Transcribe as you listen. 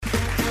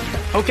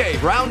Okay,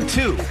 round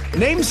two.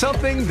 Name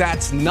something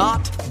that's not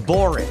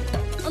boring.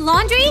 A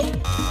laundry?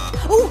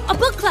 Ooh, a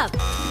book club.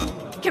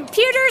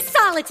 Computer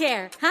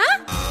solitaire,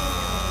 huh?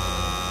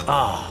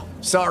 Ah,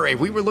 oh, sorry,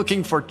 we were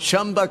looking for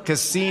Chumba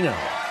Casino.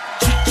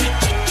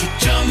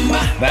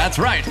 That's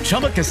right,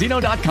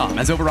 ChumbaCasino.com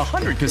has over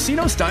 100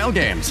 casino-style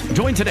games.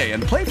 Join today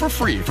and play for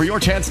free for your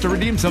chance to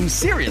redeem some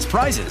serious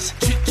prizes.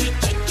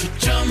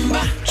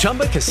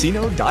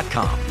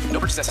 ChumbaCasino.com. No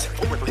purchase necessary.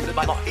 Void where prohibited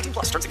by law. 18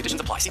 plus. Terms and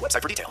conditions apply. See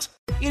website for details.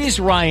 It is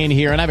Ryan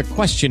here, and I have a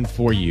question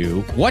for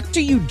you. What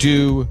do you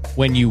do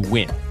when you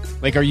win?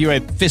 Like, are you a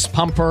fist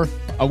pumper,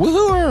 a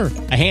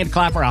woohooer, a hand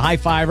clapper, a high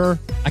fiver?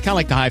 I kind of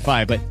like the high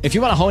five, but if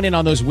you want to hone in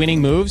on those winning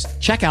moves,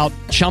 check out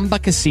Chumba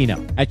Casino.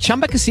 At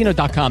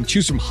ChumbaCasino.com,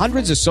 choose from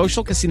hundreds of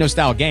social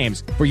casino-style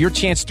games for your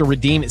chance to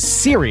redeem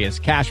serious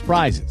cash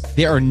prizes.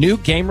 There are new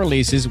game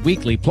releases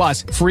weekly,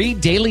 plus free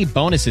daily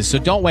bonuses, so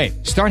don't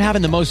wait. Start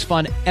having the most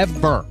fun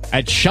ever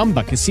at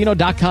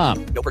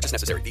ChumbaCasino.com. No purchase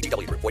necessary.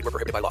 VGW. Void where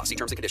prohibited by law. See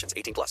terms and conditions.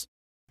 18 plus.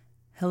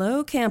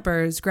 Hello,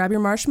 campers. Grab your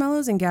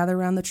marshmallows and gather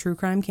around the True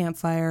Crime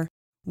Campfire.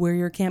 We're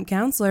your camp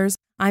counselors.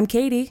 I'm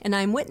Katie. And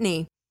I'm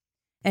Whitney.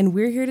 And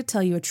we're here to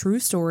tell you a true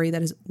story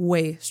that is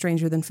way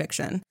stranger than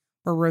fiction.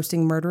 We're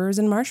roasting murderers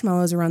and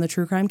marshmallows around the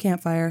True Crime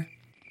Campfire.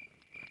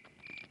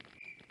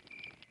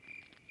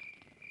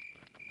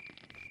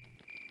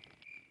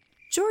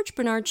 George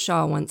Bernard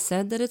Shaw once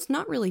said that it's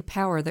not really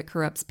power that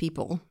corrupts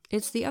people.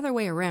 It's the other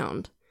way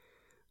around.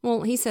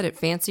 Well, he said it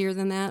fancier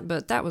than that,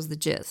 but that was the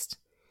gist.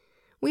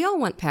 We all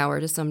want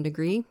power to some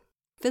degree.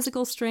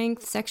 Physical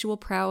strength, sexual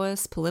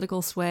prowess,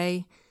 political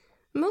sway.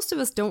 Most of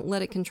us don't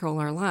let it control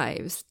our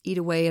lives, eat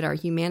away at our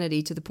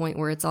humanity to the point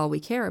where it's all we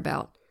care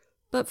about.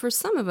 But for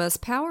some of us,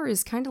 power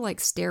is kind of like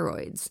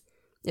steroids.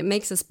 It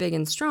makes us big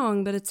and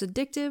strong, but it's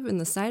addictive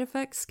and the side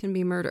effects can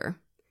be murder.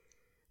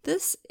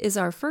 This is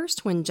our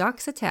first When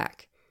Jocks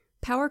Attack.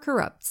 Power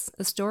Corrupts,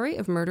 a story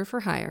of murder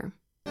for hire.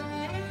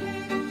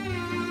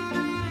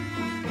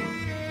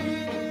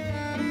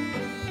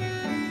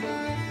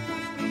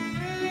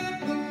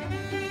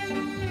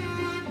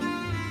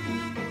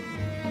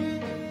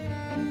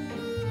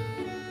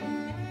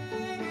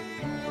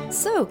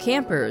 So,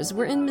 campers,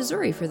 we're in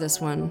Missouri for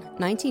this one,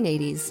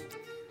 1980s.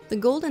 The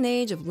golden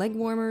age of leg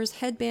warmers,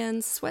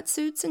 headbands,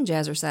 sweatsuits, and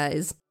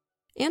jazzercise.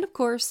 And, of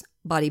course,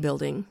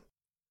 bodybuilding.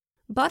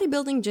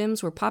 Bodybuilding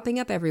gyms were popping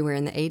up everywhere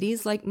in the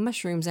 80s like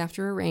mushrooms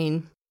after a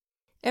rain.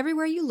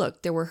 Everywhere you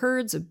looked, there were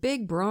herds of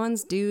big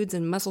bronze dudes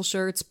in muscle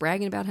shirts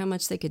bragging about how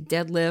much they could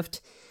deadlift.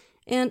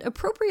 And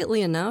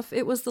appropriately enough,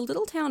 it was the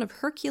little town of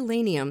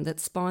Herculaneum that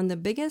spawned the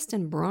biggest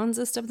and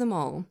bronzest of them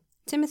all,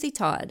 Timothy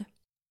Todd.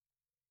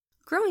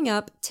 Growing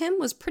up, Tim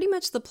was pretty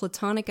much the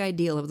platonic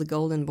ideal of the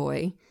golden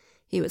boy.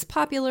 He was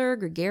popular,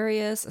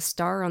 gregarious, a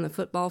star on the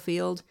football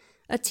field,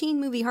 a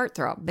teen movie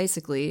heartthrob,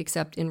 basically,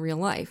 except in real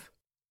life.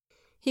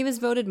 He was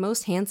voted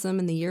most handsome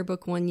in the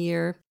yearbook one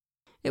year.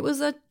 It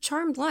was a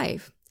charmed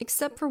life,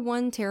 except for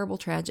one terrible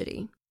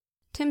tragedy.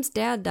 Tim's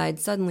dad died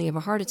suddenly of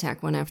a heart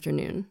attack one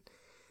afternoon.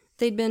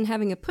 They'd been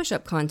having a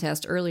push-up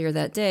contest earlier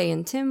that day,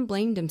 and Tim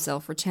blamed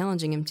himself for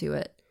challenging him to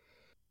it.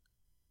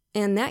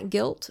 And that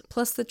guilt,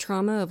 plus the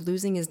trauma of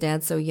losing his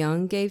dad so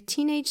young, gave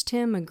teenage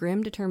Tim a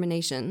grim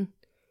determination.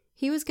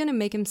 He was going to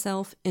make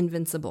himself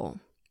invincible.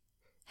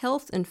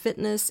 Health and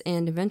fitness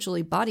and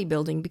eventually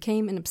bodybuilding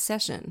became an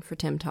obsession for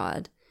Tim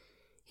Todd.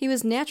 He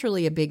was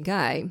naturally a big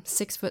guy,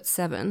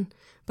 6'7",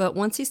 but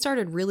once he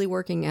started really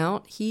working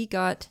out, he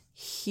got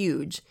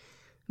huge.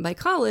 By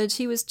college,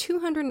 he was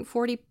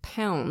 240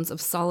 pounds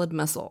of solid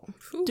muscle.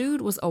 Whew.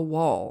 Dude was a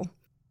wall.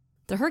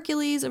 The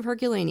Hercules of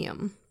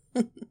Herculaneum.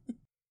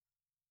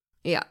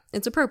 Yeah,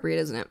 it's appropriate,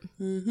 isn't it?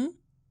 Mm-hmm.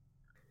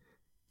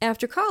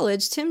 After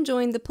college, Tim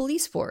joined the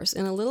police force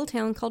in a little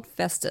town called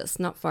Festus,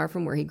 not far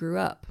from where he grew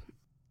up.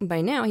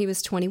 By now, he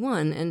was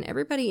 21, and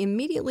everybody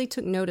immediately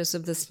took notice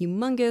of this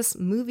humongous,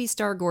 movie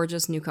star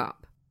gorgeous new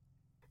cop.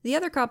 The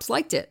other cops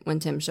liked it when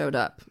Tim showed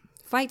up.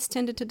 Fights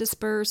tended to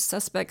disperse,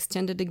 suspects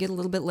tended to get a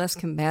little bit less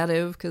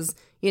combative, because,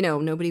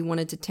 nobody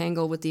wanted to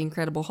tangle with the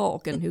Incredible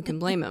Hulk, and who can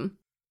blame him?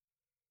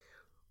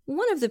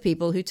 One of the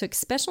people who took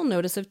special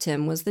notice of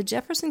Tim was the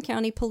Jefferson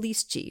County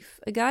Police Chief,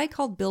 a guy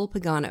called Bill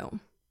Pagano.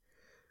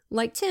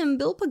 Like Tim,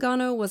 Bill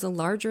Pagano was a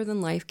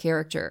larger-than-life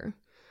character.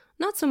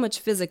 Not so much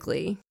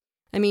physically.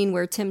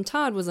 Where Tim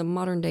Todd was a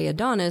modern-day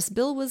Adonis,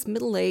 Bill was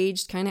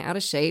middle-aged, kind of out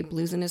of shape,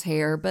 losing his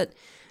hair, but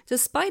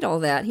despite all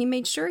that, he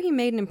made sure he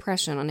made an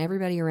impression on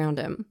everybody around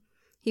him.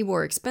 He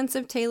wore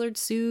expensive tailored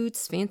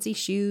suits, fancy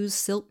shoes,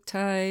 silk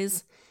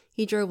ties.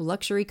 He drove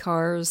luxury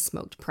cars,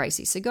 smoked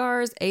pricey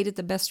cigars, ate at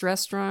the best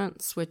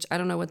restaurants, which I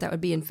don't know what that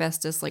would be in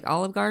Festus, like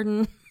Olive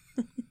Garden,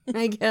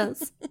 I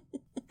guess.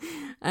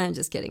 I'm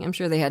just kidding. I'm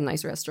sure they had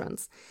nice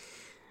restaurants.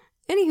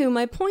 Anywho,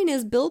 my point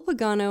is Bill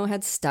Pagano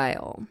had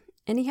style,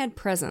 and he had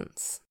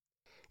presence.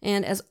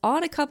 And as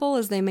odd a couple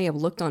as they may have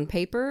looked on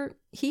paper,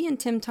 he and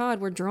Tim Todd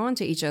were drawn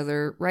to each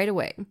other right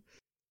away.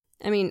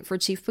 For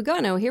Chief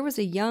Pagano, here was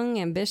a young,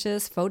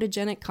 ambitious,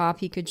 photogenic cop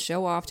he could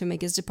show off to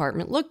make his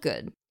department look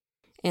good.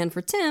 And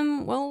for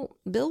Tim, well,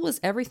 Bill was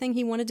everything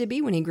he wanted to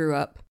be when he grew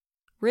up.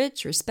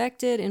 Rich,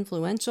 respected,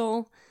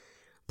 influential.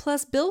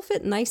 Plus, Bill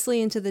fit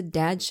nicely into the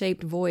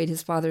dad-shaped void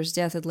his father's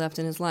death had left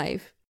in his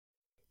life.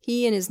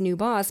 He and his new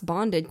boss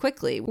bonded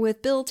quickly,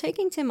 with Bill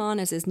taking Tim on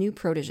as his new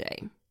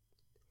protege.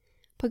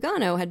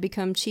 Pagano had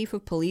become chief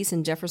of police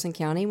in Jefferson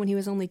County when he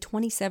was only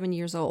 27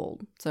 years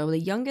old, so the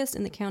youngest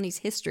in the county's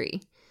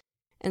history.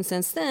 And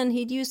since then,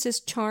 he'd used his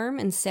charm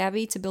and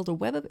savvy to build a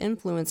web of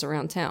influence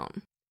around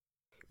town.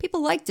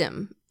 People liked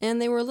him,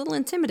 and they were a little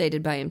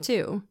intimidated by him,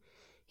 too.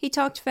 He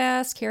talked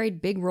fast,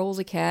 carried big rolls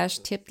of cash,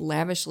 tipped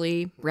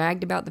lavishly,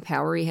 bragged about the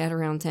power he had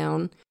around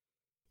town.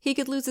 He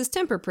could lose his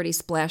temper pretty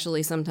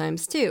splashily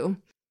sometimes, too.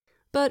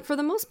 But for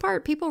the most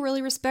part, people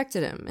really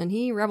respected him, and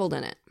he reveled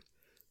in it.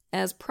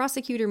 As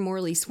Prosecutor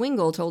Morley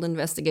Swingle told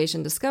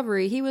Investigation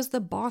Discovery, he was the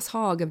boss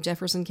hog of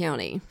Jefferson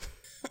County.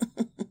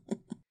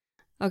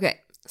 Okay,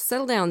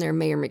 settle down there,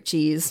 Mayor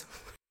McCheese.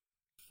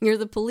 You're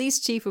the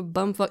police chief of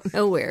bumfuck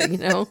nowhere, you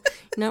know?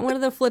 Not one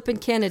of the flippin'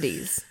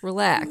 Kennedys.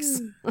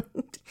 Relax.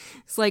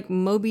 It's like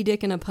Moby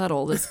Dick in a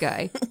puddle, this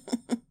guy.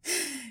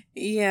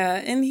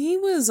 Yeah, and he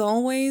was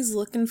always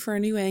looking for a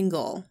new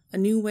angle, a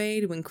new way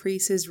to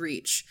increase his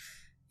reach,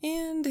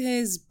 and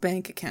his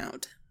bank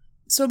account.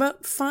 So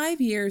about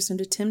 5 years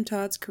into Tim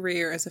Todd's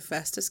career as a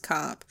Festus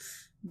cop,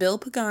 Bill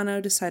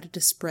Pagano decided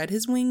to spread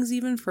his wings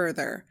even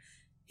further.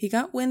 He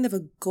got wind of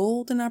a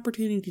golden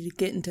opportunity to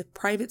get into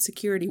private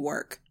security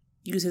work,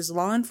 use his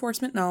law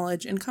enforcement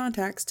knowledge and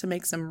contacts to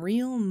make some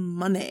real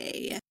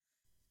money.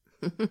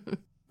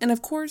 And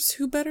of course,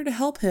 who better to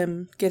help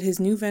him get his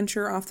new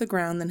venture off the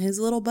ground than his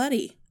little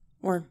buddy,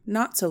 or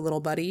not so little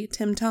buddy,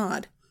 Tim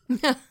Todd.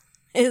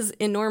 His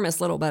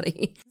enormous little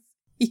buddy.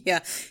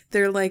 Yeah,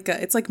 they're like,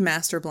 it's like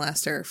Master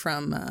Blaster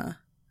from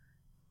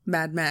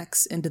Mad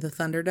Max Into the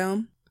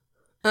Thunderdome.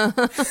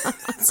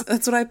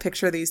 That's what I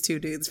picture these two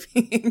dudes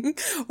being.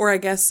 Or I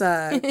guess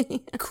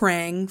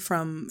Krang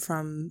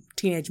from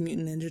Teenage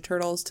Mutant Ninja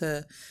Turtles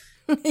to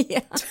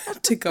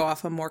go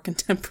off a more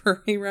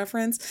contemporary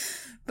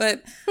reference.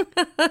 But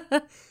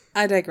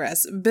I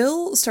digress.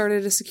 Bill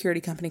started a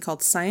security company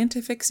called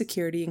Scientific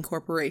Security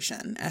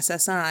Incorporation,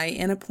 SSI,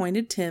 and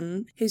appointed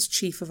Tim his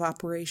chief of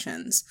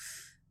operations.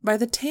 By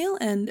the tail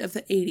end of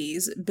the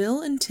 80s,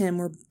 Bill and Tim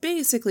were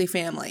basically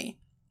family.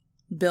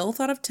 Bill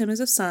thought of Tim as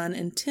a son,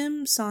 and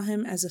Tim saw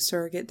him as a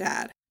surrogate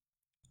dad.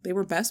 They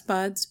were best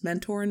buds,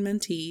 mentor and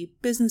mentee,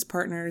 business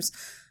partners,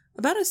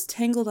 about as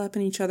tangled up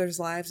in each other's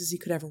lives as you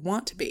could ever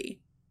want to be.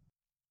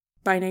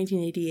 By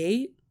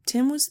 1988,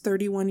 Tim was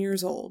 31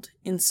 years old,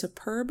 in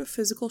superb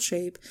physical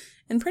shape,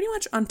 and pretty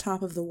much on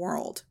top of the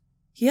world.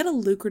 He had a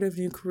lucrative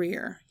new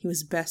career. He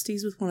was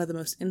besties with one of the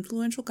most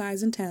influential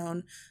guys in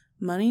town.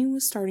 Money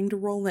was starting to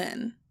roll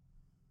in.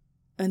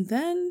 And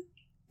then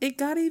it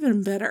got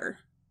even better.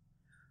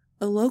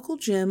 A local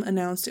gym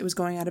announced it was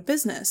going out of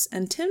business,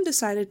 and Tim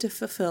decided to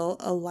fulfill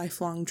a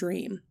lifelong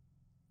dream.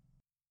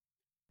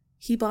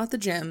 He bought the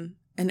gym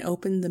and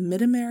opened the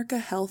Mid-America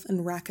Health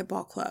and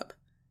Racquetball Club,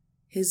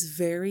 his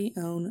very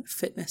own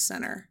fitness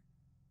center.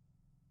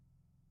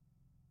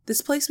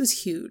 This place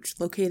was huge,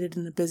 located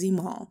in a busy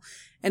mall,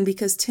 and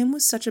because Tim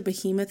was such a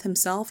behemoth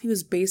himself, he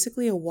was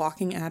basically a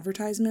walking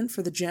advertisement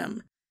for the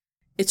gym.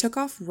 It took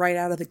off right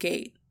out of the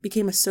gate,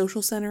 became a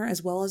social center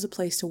as well as a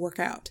place to work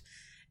out,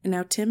 and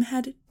now Tim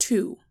had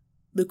 2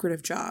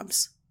 lucrative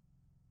jobs.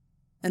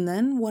 And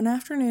then, one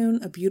afternoon,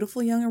 a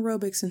beautiful young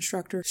aerobics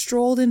instructor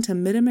strolled into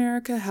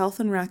Mid-America Health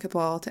and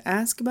Racquetball to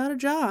ask about a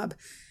job,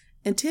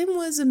 and Tim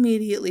was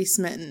immediately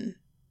smitten.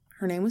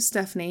 Her name was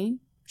Stephanie.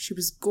 She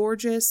was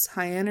gorgeous,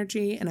 high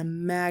energy, and a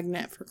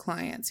magnet for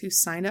clients who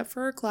signed up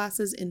for her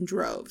classes in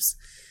droves.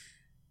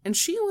 And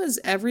she was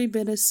every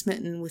bit as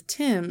smitten with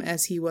Tim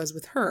as he was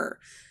with her.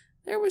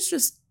 There was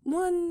just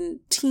one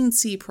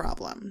teensy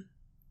problem.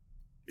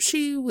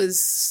 She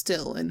was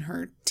still in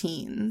her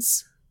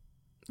teens.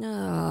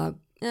 Yeah,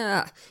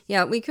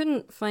 we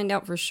couldn't find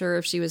out for sure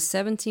if she was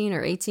 17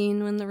 or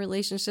 18 when the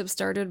relationship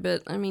started,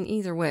 but I mean,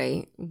 either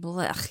way,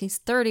 blech, he's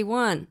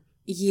 31.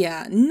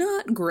 Yeah,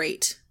 not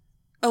great.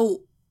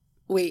 Oh,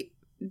 wait,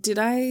 did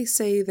I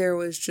say there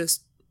was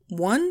just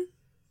one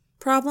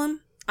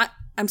problem?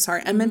 I'm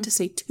sorry, I meant to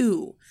say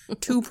 2.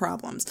 2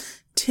 problems.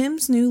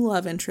 Tim's new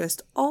love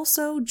interest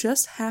also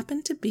just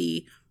happened to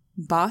be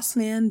boss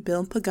man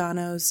Bill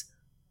Pagano's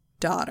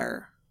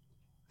daughter.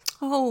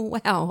 Oh,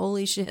 wow,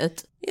 holy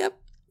shit.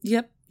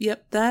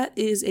 Yep, that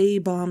is a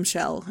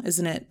bombshell,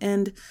 isn't it?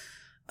 And,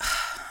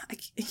 I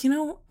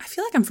feel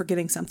like I'm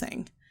forgetting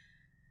something.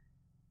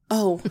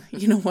 Oh,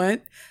 you know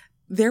what?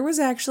 There was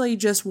actually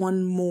just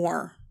one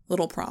more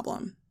little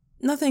problem.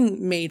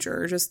 Nothing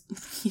major, just,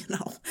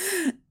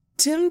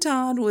 Tim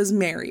Todd was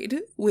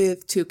married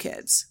with 2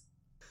 kids.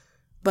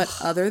 But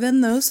other than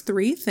those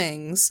 3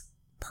 things,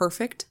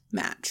 perfect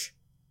match.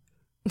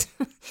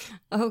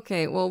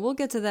 Okay, well, we'll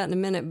get to that in a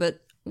minute,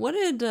 but what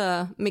did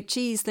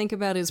McCheese think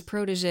about his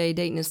protege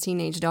dating his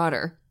teenage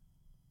daughter?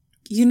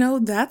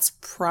 That's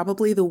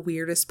probably the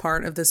weirdest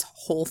part of this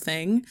whole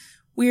thing.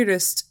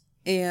 Weirdest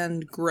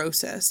and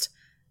grossest.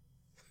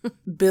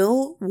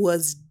 Bill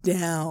was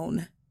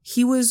down.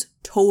 He was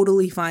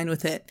totally fine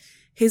with it.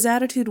 His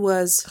attitude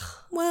was,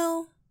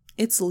 Well,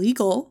 it's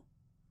legal.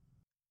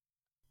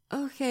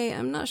 Okay,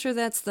 I'm not sure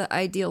that's the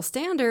ideal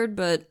standard,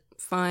 but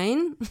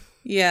fine.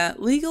 Yeah,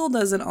 legal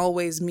doesn't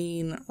always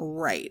mean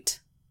right.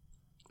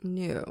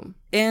 No.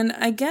 And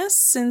I guess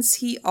since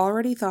he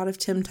already thought of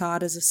Tim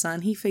Todd as a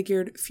son, he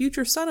figured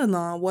future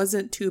son-in-law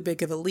wasn't too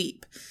big of a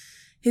leap.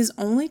 His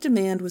only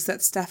demand was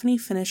that Stephanie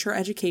finish her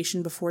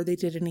education before they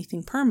did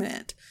anything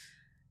permanent.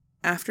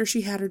 After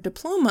she had her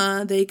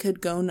diploma, they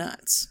could go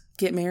nuts.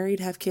 Get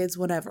married, have kids,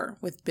 whatever,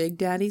 with Big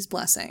Daddy's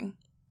blessing.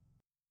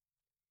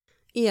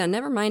 Yeah,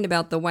 never mind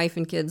about the wife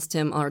and kids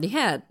Tim already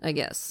had, I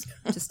guess.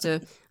 Just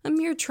a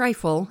mere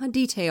trifle, a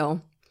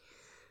detail.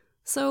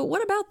 So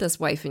what about this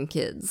wife and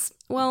kids?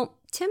 Well,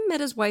 Tim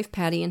met his wife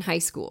Patty in high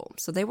school,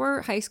 so they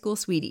were high school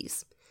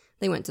sweeties.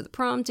 They went to the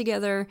prom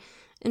together.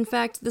 In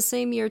fact, the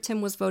same year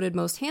Tim was voted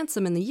most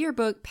handsome in the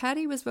yearbook,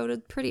 Patty was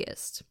voted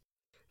prettiest.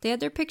 They had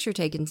their picture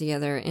taken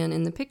together, and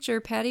in the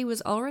picture, Patty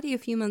was already a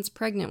few months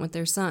pregnant with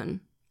their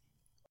son.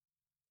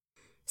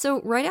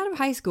 So right out of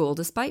high school,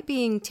 despite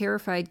being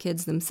terrified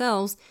kids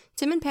themselves,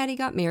 Tim and Patty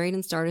got married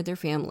and started their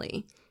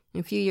family.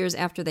 And a few years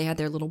after they had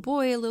their little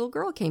boy, a little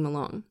girl came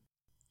along.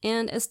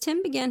 And as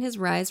Tim began his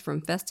rise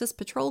from Festus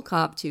patrol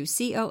cop to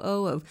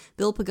COO of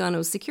Bill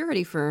Pagano's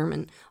security firm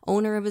and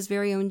owner of his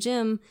very own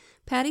gym,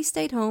 Patty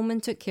stayed home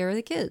and took care of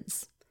the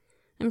kids.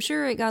 I'm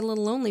sure it got a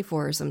little lonely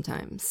for her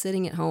sometimes,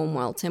 sitting at home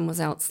while Tim was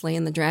out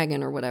slaying the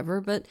dragon or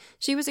whatever, but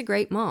she was a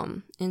great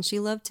mom, and she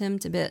loved Tim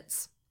to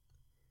bits.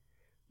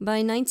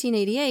 By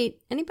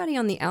 1988, anybody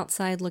on the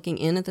outside looking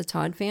in at the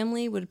Todd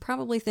family would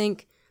probably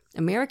think,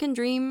 American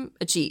dream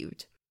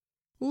achieved.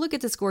 Look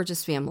at this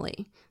gorgeous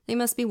family. They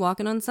must be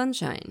walking on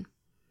sunshine.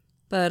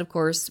 But of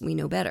course, we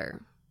know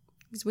better.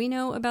 Because we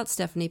know about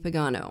Stephanie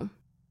Pagano.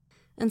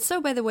 And so,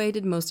 by the way,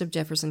 did most of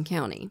Jefferson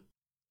County.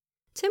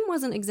 Tim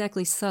wasn't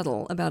exactly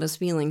subtle about his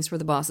feelings for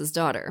the boss's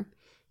daughter.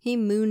 He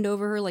mooned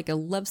over her like a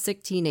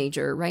lovesick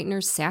teenager, writing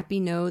her sappy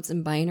notes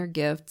and buying her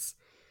gifts.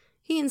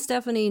 He and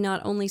Stephanie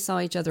not only saw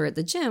each other at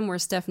the gym where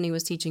Stephanie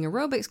was teaching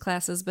aerobics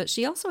classes, but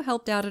she also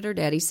helped out at her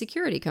daddy's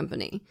security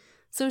company.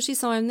 So she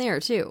saw him there,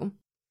 too.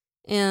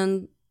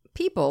 And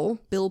people,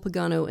 Bill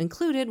Pagano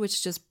included,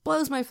 which just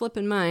blows my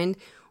flippin' mind,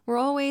 were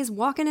always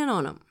walking in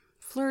on him,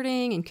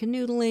 flirting and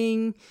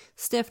canoodling.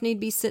 Stephanie'd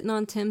be sitting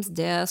on Tim's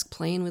desk,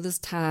 playing with his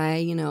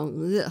tie,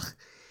 ugh.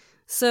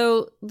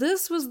 So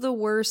this was the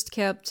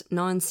worst-kept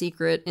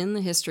non-secret in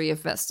the history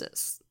of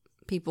Festus.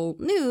 People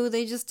knew,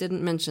 they just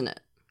didn't mention it.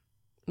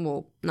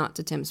 Well, not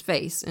to Tim's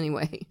face,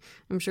 anyway.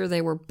 I'm sure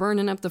they were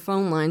burning up the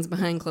phone lines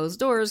behind closed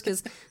doors,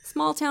 because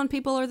small-town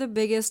people are the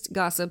biggest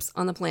gossips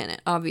on the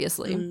planet,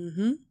 obviously.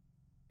 Mm-hmm.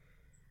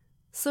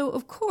 So,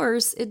 of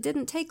course, it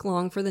didn't take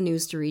long for the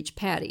news to reach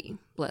Patty,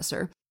 bless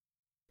her.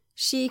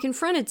 She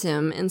confronted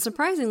Tim, and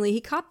surprisingly, he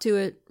copped to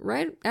it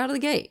right out of the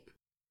gate.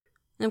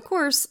 And of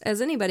course,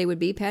 as anybody would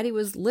be, Patty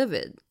was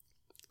livid.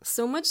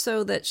 So much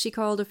so that she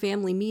called a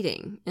family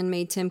meeting and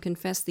made Tim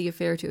confess the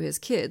affair to his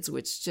kids,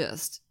 which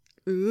just...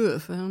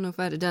 Ugh, I don't know if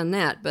I'd have done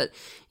that, but,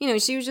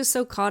 she was just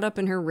so caught up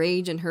in her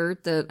rage and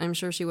hurt that I'm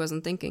sure she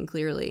wasn't thinking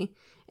clearly.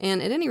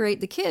 And at any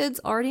rate, the kids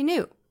already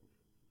knew.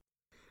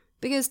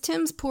 Because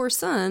Tim's poor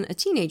son, a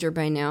teenager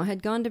by now,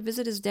 had gone to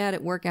visit his dad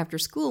at work after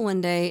school one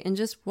day and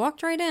just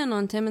walked right in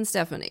on Tim and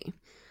Stephanie.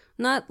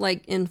 Not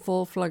like in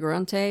full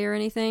flagrante or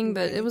anything,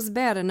 but it was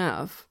bad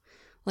enough.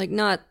 Like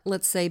not,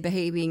 let's say,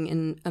 behaving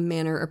in a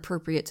manner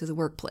appropriate to the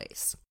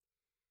workplace.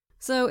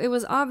 So it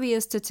was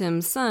obvious to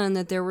Tim's son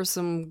that there were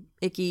some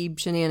icky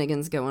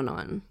shenanigans going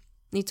on.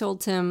 He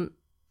told Tim,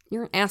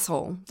 "You're an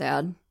asshole,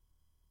 Dad."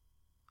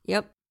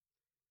 Yep.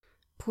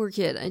 Poor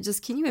kid.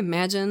 Can you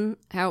imagine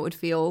how it would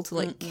feel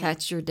to,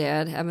 catch your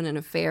dad having an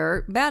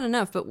affair? Bad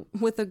enough, but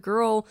with a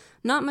girl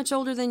not much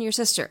older than your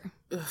sister.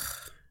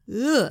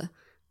 Ugh.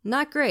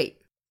 Not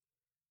great.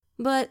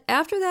 But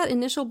after that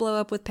initial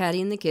blow-up with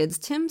Patty and the kids,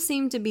 Tim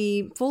seemed to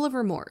be full of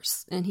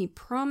remorse, and he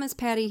promised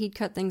Patty he'd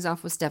cut things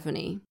off with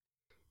Stephanie.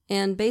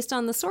 And based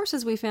on the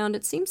sources we found,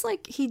 it seems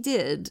like he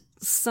did,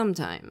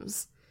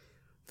 sometimes.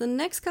 The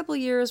next couple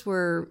years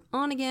were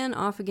on again,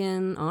 off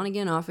again, on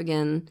again, off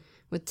again,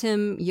 with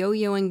Tim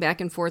yo-yoing back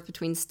and forth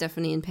between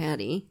Stephanie and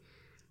Patty.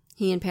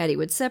 He and Patty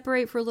would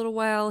separate for a little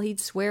while.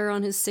 He'd swear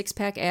on his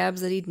six-pack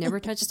abs that he'd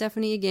never touch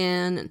Stephanie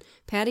again, and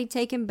Patty'd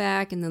take him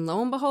back, and then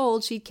lo and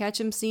behold, she'd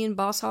catch him seeing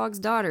Boss Hogg's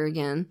daughter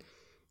again.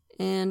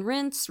 And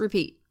rinse,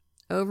 repeat,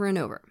 over and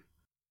over.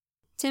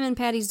 Tim and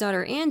Patty's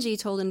daughter Angie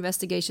told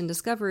Investigation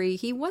Discovery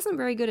he wasn't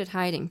very good at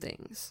hiding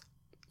things.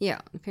 Yeah,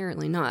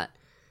 apparently not.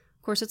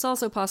 Of course, it's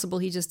also possible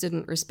he just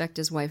didn't respect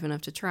his wife enough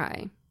to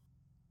try.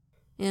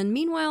 And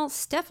meanwhile,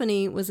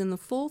 Stephanie was in the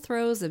full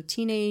throes of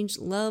teenage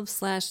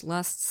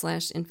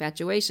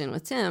love/lust/infatuation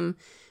with Tim,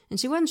 and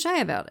she wasn't shy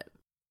about it.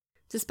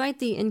 Despite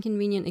the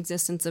inconvenient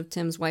existence of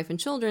Tim's wife and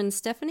children,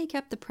 Stephanie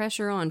kept the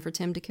pressure on for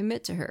Tim to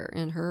commit to her,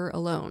 and her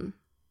alone.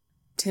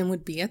 Tim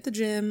would be at the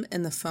gym,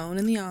 and the phone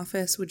in the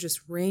office would just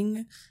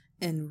ring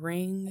and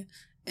ring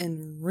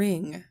and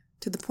ring,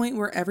 to the point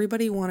where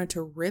everybody wanted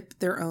to rip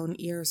their own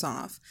ears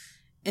off.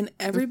 And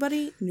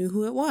everybody knew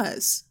who it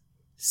was.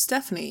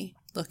 Stephanie,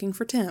 looking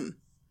for Tim.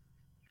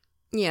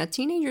 Yeah,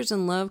 teenagers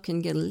in love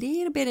can get a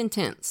little bit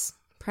intense.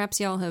 Perhaps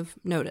y'all have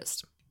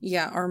noticed.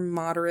 Yeah, our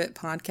moderate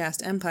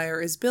podcast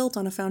empire is built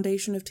on a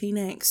foundation of teen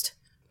angst.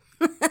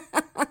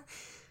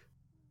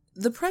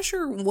 The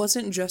pressure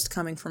wasn't just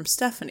coming from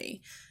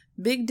Stephanie.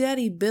 Big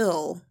Daddy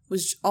Bill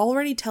was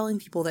already telling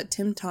people that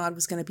Tim Todd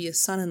was going to be a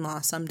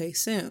son-in-law someday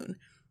soon.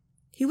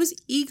 He was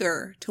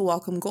eager to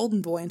welcome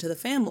Golden Boy into the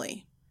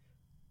family.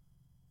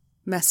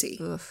 Messy.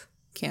 Oof.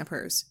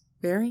 Campers.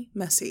 Very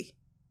messy.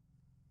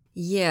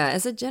 Yeah,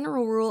 as a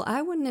general rule,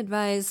 I wouldn't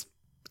advise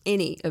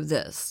any of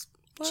this.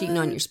 What? Cheating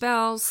on your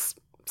spouse,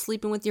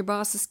 sleeping with your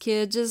boss's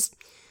kid, just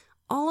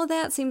all of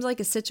that seems like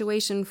a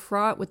situation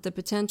fraught with the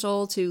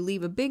potential to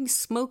leave a big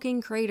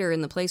smoking crater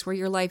in the place where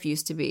your life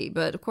used to be.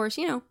 But of course,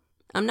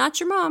 I'm not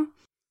your mom.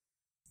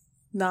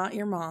 Not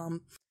your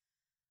mom.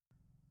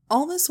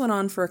 All this went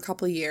on for a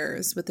couple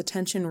years, with the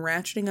tension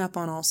ratcheting up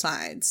on all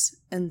sides.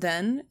 And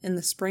then, in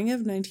the spring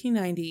of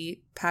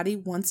 1990, Patty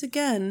once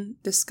again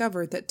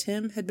discovered that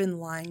Tim had been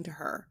lying to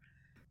her.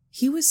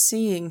 He was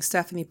seeing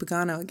Stephanie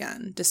Pagano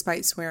again,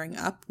 despite swearing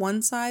up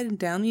one side and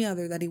down the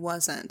other that he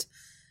wasn't.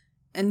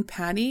 And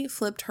Patty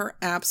flipped her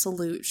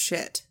absolute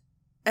shit.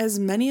 As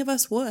many of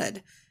us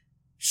would.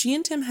 She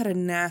and Tim had a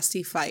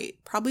nasty fight,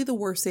 probably the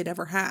worst they'd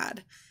ever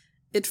had.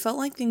 It felt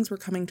like things were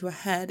coming to a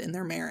head in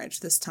their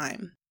marriage this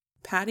time.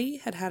 Patty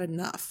had had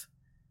enough.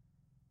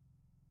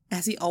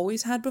 As he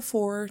always had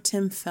before,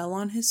 Tim fell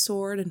on his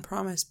sword and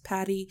promised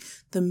Patty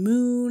the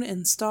moon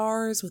and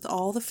stars with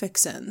all the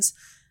fixins.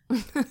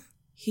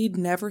 He'd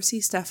never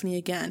see Stephanie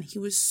again. He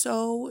was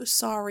so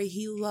sorry.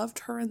 He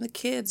loved her and the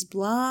kids.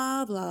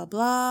 Blah, blah,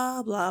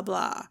 blah, blah,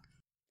 blah.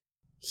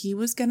 He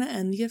was going to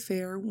end the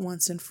affair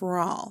once and for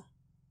all.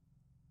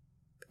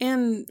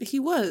 And he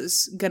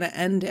was going to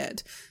end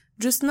it,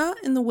 just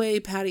not in the way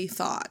Patty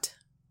thought.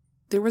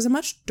 There was a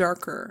much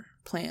darker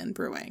plan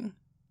brewing.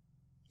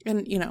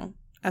 And,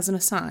 as an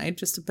aside,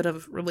 just a bit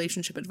of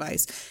relationship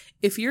advice.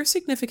 If your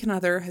significant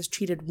other has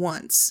cheated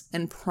once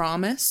and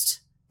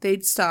promised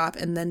they'd stop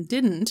and then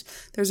didn't,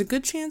 there's a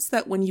good chance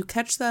that when you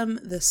catch them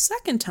the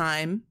second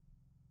time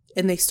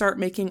and they start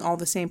making all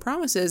the same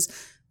promises,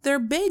 their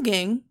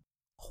begging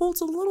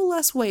holds a little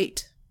less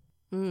weight.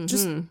 Mm-hmm.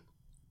 Just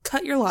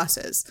cut your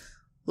losses.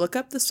 Look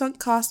up the sunk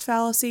cost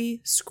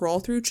fallacy, scroll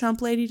through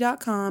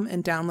chumplady.com,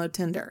 and download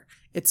Tinder.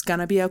 It's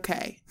gonna be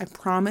okay. I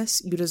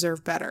promise you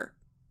deserve better.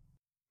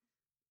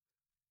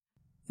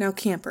 Now,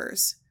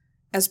 campers,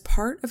 as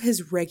part of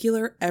his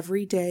regular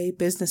everyday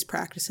business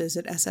practices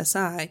at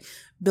SSI,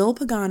 Bill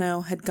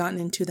Pagano had gotten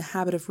into the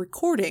habit of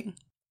recording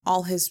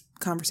all his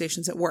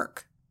conversations at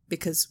work,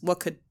 because what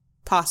could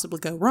possibly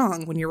go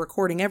wrong when you're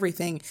recording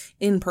everything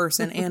in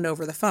person and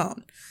over the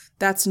phone?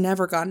 That's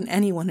never gotten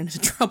anyone into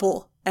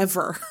trouble,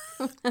 ever.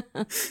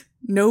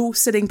 No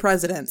sitting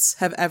presidents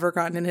have ever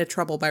gotten into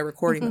trouble by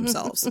recording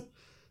themselves.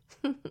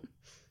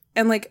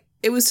 And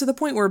it was to the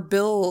point where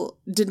Bill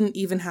didn't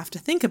even have to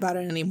think about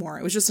it anymore.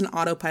 It was just an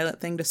autopilot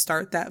thing to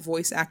start that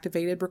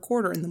voice-activated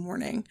recorder in the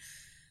morning.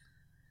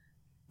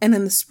 And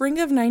in the spring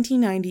of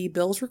 1990,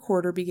 Bill's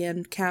recorder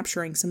began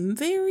capturing some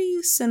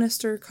very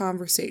sinister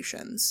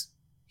conversations.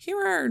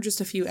 Here are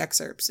just a few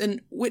excerpts.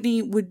 And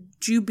Whitney, would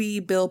you be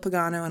Bill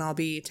Pagano and I'll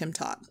be Tim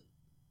Todd?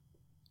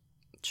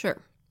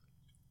 Sure.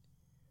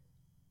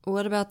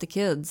 What about the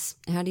kids?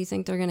 How do you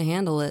think they're going to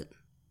handle it?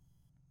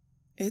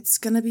 It's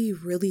going to be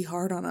really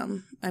hard on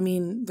them. I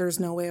mean, there's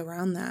no way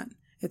around that.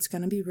 It's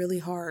going to be really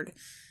hard.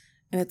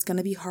 And it's going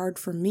to be hard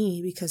for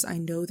me because I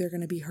know they're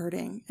going to be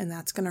hurting. And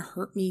that's going to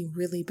hurt me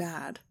really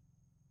bad.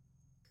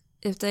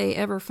 If they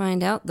ever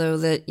find out, though,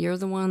 that you're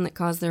the one that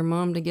caused their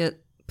mom to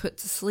get put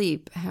to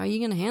sleep, how are you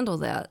going to handle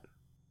that?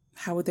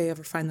 How would they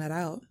ever find that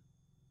out?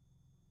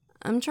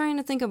 I'm trying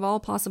to think of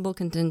all possible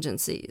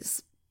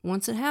contingencies.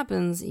 Once it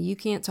happens, you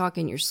can't talk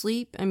in your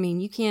sleep. I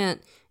mean, you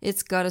can't.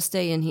 It's got to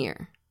stay in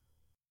here.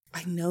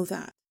 I know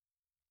that.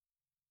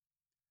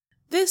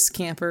 This,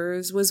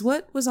 campers, was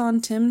what was on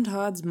Tim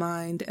Todd's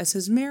mind as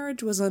his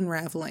marriage was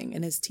unraveling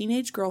and his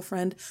teenage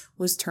girlfriend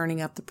was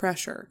turning up the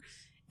pressure.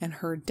 And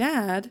her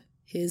dad,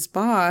 his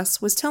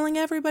boss, was telling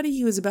everybody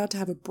he was about to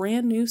have a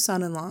brand new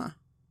son-in-law.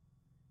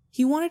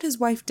 He wanted his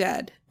wife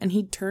dead, and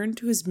he'd turned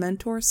to his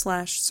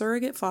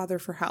mentor/surrogate father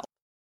for help.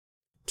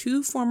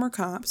 2 former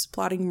cops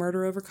plotting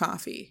murder over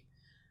coffee,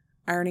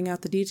 ironing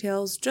out the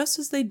details just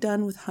as they'd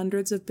done with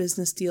hundreds of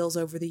business deals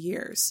over the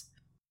years.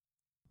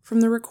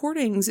 From the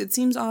recordings, it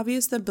seems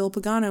obvious that Bill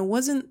Pagano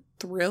wasn't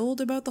thrilled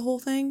about the whole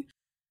thing.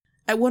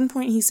 At one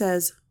point he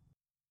says,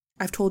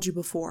 "I've told you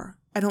before,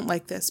 I don't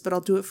like this, but I'll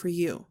do it for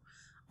you.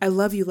 I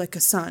love you like a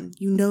son,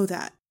 you know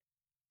that."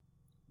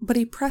 But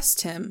he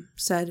pressed him,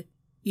 said,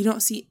 "You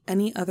don't see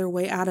any other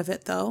way out of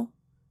it, though?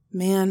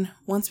 Man,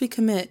 once we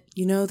commit,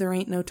 you know there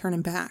ain't no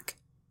turning back."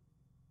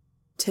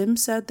 Tim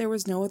said there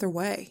was no other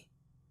way.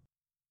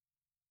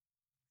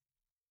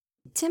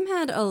 Tim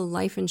had a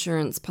life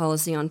insurance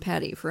policy on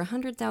Patty for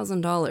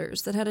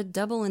 $100,000 that had a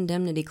double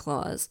indemnity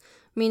clause,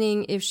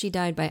 meaning if she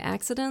died by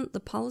accident,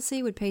 the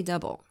policy would pay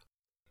double.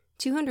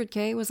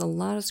 $200K was a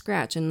lot of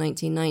scratch in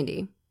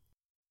 1990.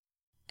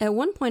 At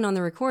one point on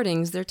the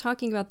recordings, they're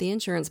talking about the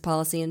insurance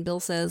policy, and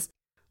Bill says,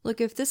 "Look,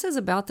 if this is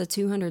about the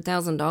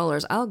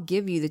 $200,000, I'll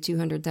give you the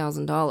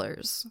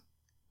 $200,000.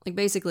 Like,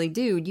 basically,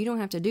 dude, you don't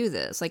have to do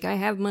this. Like, I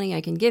have money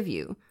I can give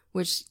you."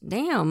 Which,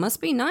 damn,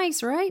 must be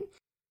nice, right?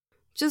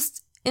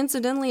 Just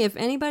incidentally, if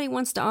anybody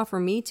wants to offer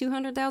me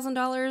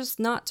 $200,000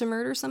 not to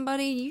murder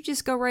somebody, you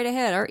just go right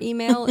ahead. Our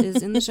email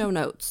is in the show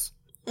notes.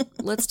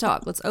 Let's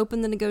talk. Let's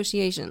open the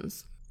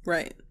negotiations.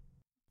 Right.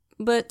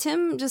 But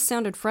Tim just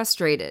sounded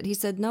frustrated. He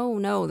said,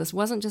 no, this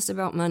wasn't just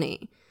about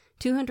money.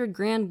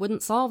 $200,000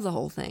 wouldn't solve the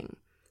whole thing.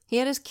 He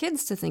had his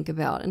kids to think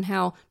about and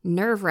how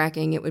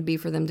nerve-wracking it would be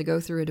for them to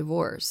go through a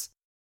divorce.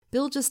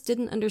 Bill just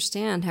didn't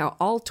understand how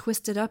all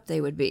twisted up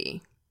they would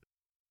be.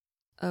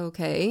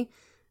 Okay,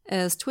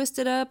 as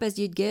twisted up as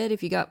you'd get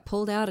if you got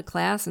pulled out of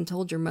class and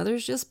told your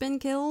mother's just been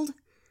killed?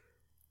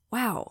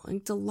 Wow,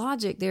 the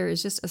logic there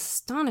is just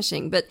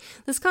astonishing. But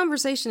this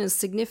conversation is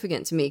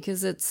significant to me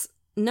because it's,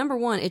 number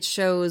one, it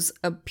shows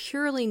a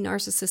purely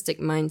narcissistic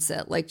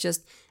mindset, like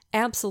just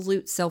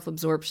absolute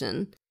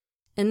self-absorption.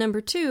 And number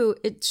two,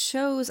 it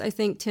shows, I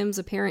think, Tim's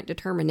apparent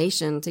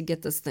determination to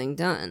get this thing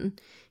done.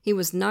 He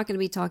was not going to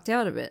be talked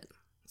out of it.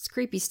 It's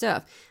creepy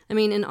stuff. I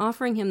mean, in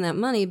offering him that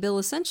money, Bill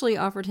essentially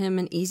offered him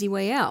an easy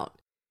way out.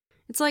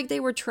 It's like they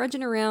were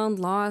trudging around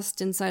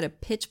lost inside a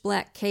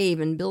pitch-black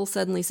cave, and Bill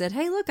suddenly said,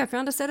 "Hey, look, I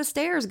found a set of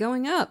stairs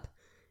going up."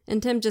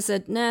 And Tim just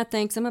said, "Nah,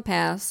 thanks, I'm a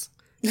pass."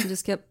 He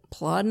just kept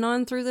plodding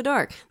on through the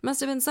dark.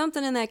 Must have been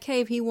something in that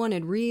cave he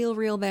wanted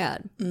real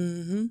bad.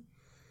 Mm-hmm.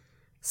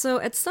 So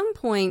at some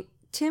point,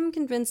 Tim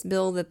convinced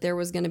Bill that there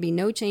was going to be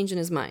no change in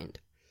his mind.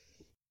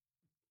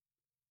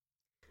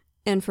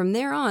 And from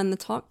there on, the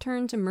talk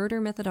turned to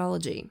murder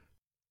methodology.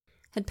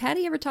 Had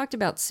Patty ever talked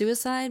about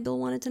suicide, Bill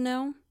wanted to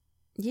know?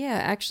 Yeah,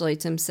 actually,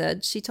 Tim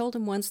said. She told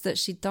him once that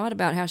she'd thought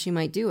about how she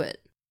might do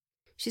it.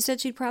 She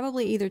said she'd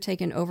probably either take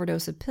an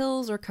overdose of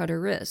pills or cut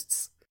her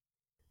wrists.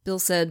 Bill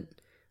said,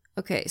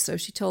 "Okay, so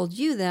she told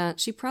you that,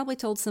 she probably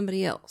told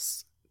somebody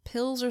else.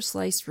 Pills or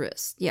sliced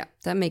wrists. Yeah,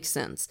 that makes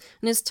sense."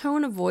 And his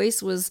tone of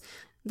voice was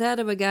that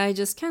of a guy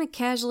just kind of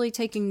casually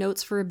taking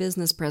notes for a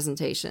business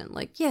presentation.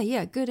 Like,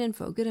 yeah, good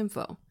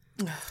info.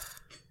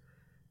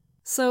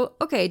 So,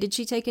 okay, did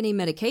she take any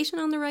medication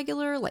on the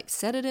regular, like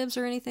sedatives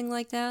or anything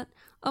like that?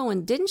 Oh,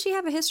 and didn't she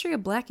have a history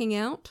of blacking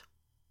out?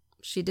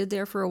 She did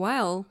there for a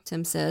while,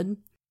 Tim said.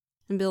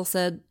 And Bill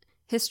said,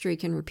 history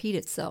can repeat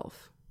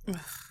itself.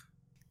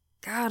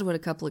 God, what a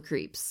couple of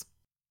creeps.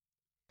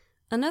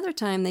 Another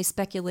time they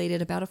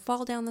speculated about a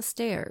fall down the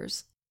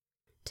stairs.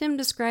 Tim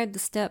described the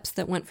steps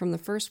that went from the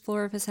first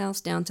floor of his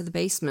house down to the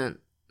basement.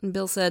 And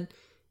Bill said,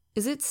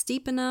 "Is it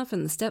steep enough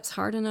and the steps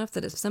hard enough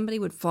that if somebody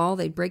would fall,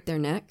 they'd break their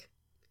neck?"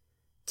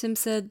 Tim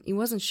said he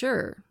wasn't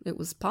sure. It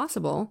was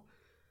possible.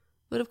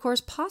 But of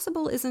course,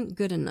 possible isn't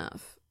good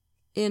enough.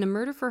 In a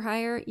murder for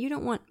hire, you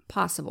don't want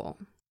possible.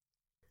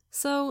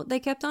 So they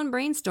kept on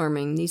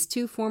brainstorming, these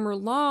two former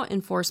law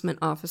enforcement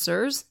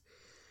officers,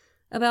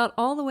 about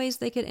all the ways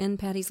they could end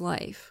Patty's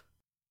life.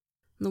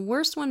 The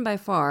worst one by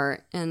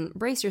far, and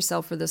brace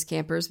yourself for this,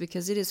 campers,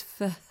 because it is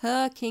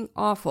fucking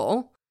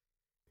awful,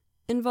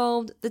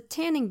 involved the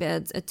tanning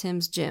beds at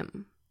Tim's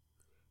gym.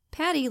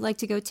 Patty liked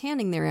to go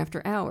tanning there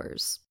after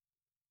hours.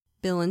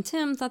 Bill and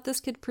Tim thought this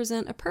could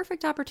present a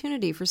perfect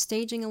opportunity for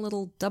staging a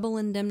little double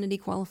indemnity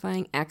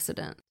qualifying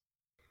accident.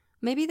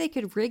 Maybe they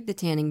could rig the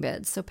tanning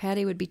beds so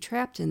Patty would be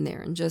trapped in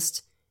there and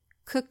just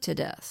cooked to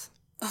death.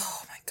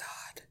 Oh my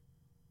God.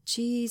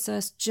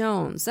 Jesus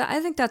Jones. I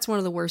think that's one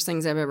of the worst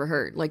things I've ever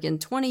heard. Like, in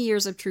 20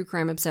 years of true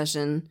crime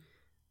obsession,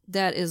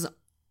 that is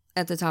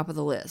at the top of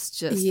the list.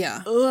 Just,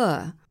 yeah.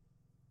 Ugh.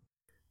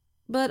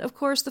 But, of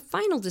course, the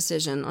final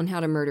decision on how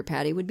to murder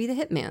Patty would be the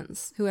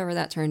hitman's, whoever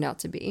that turned out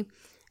to be.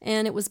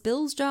 And it was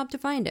Bill's job to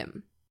find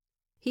him.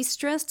 He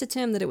stressed to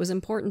Tim that it was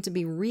important to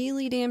be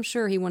really damn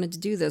sure he wanted to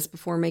do this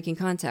before making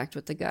contact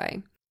with the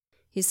guy.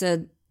 He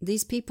said,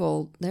 "These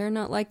people, they're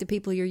not like the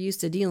people you're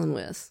used to dealing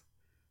with."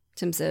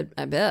 Tim said,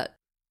 "I bet."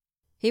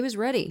 He was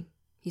ready.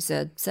 He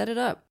said, "Set it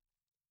up."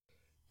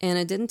 And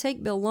it didn't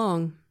take Bill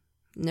long.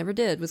 Never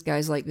did with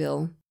guys like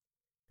Bill.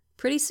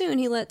 Pretty soon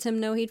he let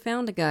Tim know he'd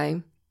found a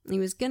guy. He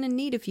was going to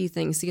need a few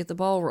things to get the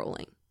ball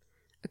rolling.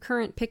 A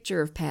current picture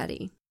of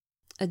Patty.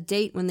 A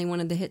date when they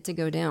wanted the hit to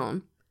go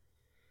down.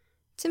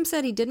 Tim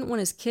said he didn't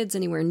want his kids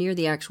anywhere near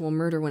the actual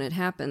murder when it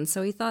happened,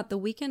 so he thought the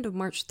weekend of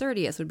March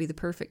 30th would be the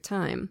perfect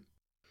time.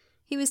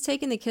 He was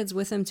taking the kids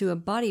with him to a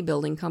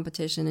bodybuilding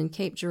competition in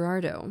Cape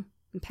Girardeau,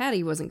 and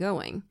Patty wasn't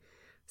going.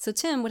 So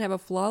Tim would have a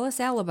flawless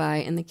alibi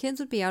and the kids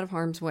would be out of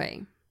harm's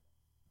way.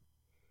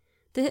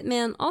 The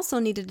hitman also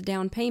needed a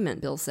down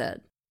payment, Bill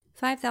said.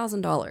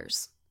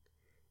 $5,000.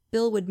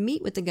 Bill would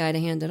meet with the guy to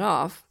hand it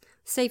off.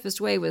 Safest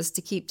way was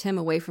to keep Tim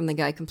away from the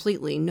guy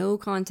completely, no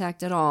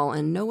contact at all,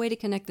 and no way to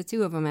connect the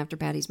two of them after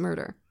Patty's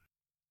murder.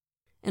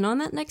 And on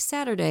that next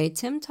Saturday,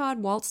 Tim Todd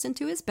waltzed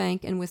into his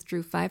bank and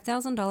withdrew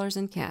 $5,000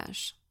 in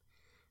cash.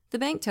 The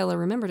bank teller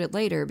remembered it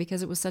later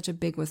because it was such a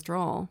big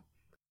withdrawal.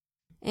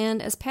 And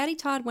as Patty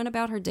Todd went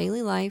about her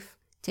daily life,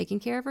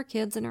 taking care of her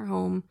kids and her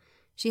home,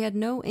 she had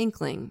no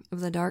inkling of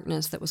the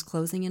darkness that was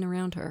closing in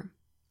around her.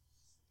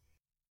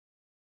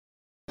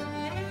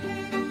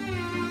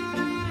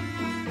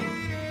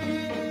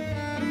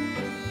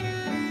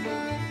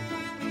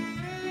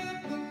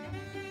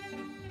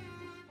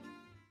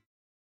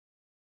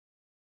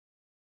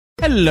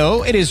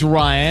 Hello, it is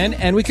Ryan,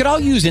 and we could all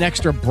use an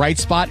extra bright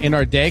spot in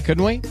our day,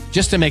 couldn't we?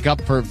 Just to make up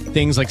for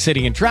things like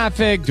sitting in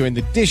traffic, doing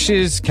the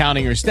dishes,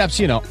 counting your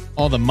steps,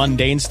 all the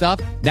mundane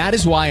stuff. That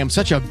is why I'm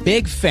such a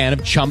big fan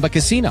of Chumba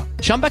Casino.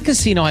 Chumba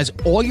Casino has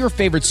all your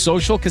favorite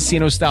social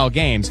casino-style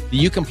games that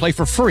you can play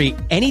for free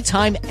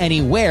anytime,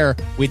 anywhere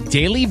with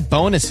daily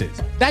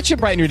bonuses. That should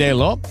brighten your day a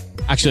little.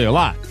 Actually, a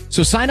lot.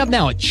 So sign up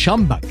now at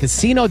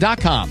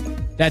ChumbaCasino.com.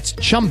 That's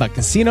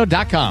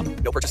ChumbaCasino.com.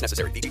 No purchase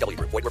necessary. VGW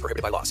Group. Void where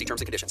prohibited by law. See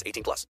terms and conditions.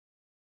 18+.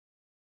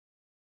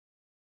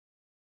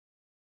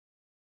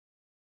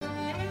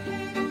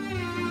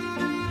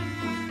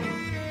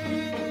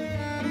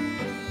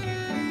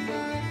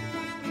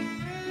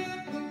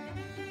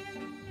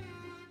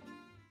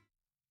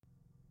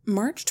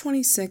 March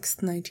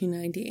 26,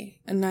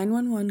 1990, a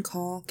 911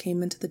 call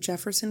came into the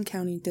Jefferson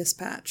County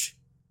Dispatch.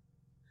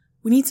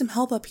 "We need some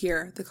help up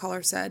here," the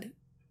caller said.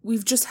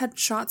 "We've just had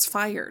shots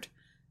fired."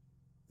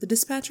 The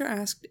dispatcher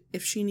asked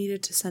if she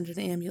needed to send an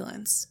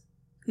ambulance.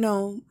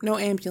 No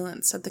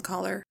ambulance," said the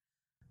caller.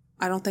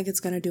 "I don't think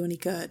it's going to do any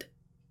good."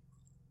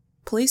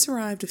 Police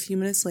arrived a few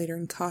minutes later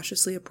and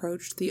cautiously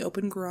approached the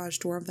open garage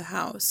door of the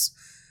house.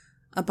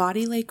 A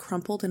body lay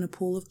crumpled in a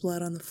pool of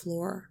blood on the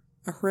floor,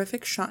 a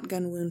horrific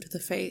shotgun wound to the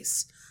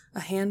face, a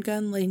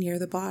handgun lay near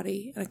the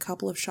body, and a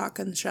couple of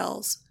shotgun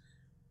shells.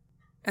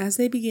 As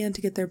they began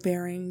to get their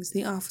bearings,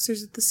 the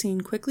officers at the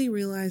scene quickly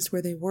realized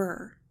where they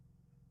were.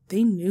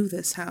 They knew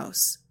this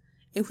house.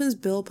 It was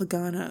Bill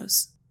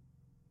Pagano's,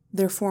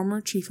 their former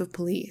chief of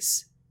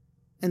police.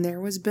 And there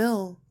was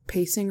Bill,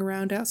 pacing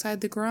around outside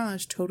the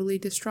garage, totally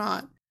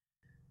distraught.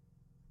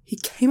 "He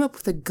came up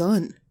with a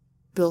gun,"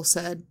 Bill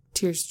said,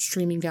 tears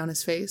streaming down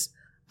his face.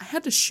 "I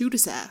had to shoot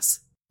his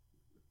ass."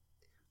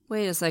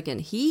 Wait a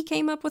second, he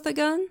came up with a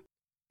gun?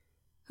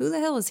 Who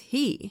the hell is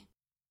he?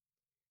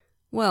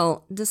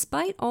 Well,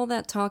 despite all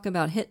that talk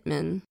about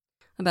hitmen,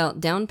 about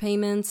down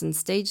payments and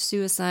staged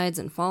suicides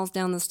and falls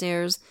down the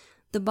stairs,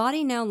 the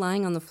body now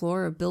lying on the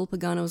floor of Bill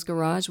Pagano's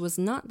garage was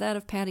not that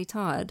of Patty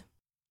Todd.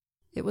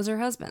 It was her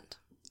husband,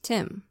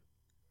 Tim.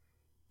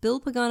 Bill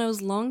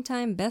Pagano's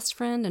longtime best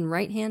friend and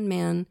right-hand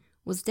man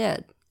was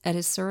dead at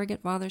his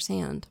surrogate father's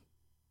hand.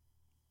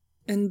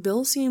 And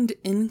Bill seemed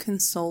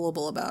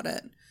inconsolable about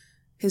it.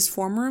 His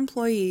former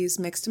employees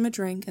mixed him a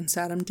drink and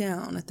sat him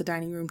down at the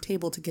dining room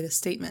table to get a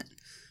statement.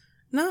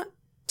 Not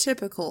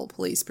typical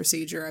police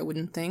procedure, I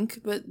wouldn't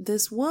think, but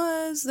this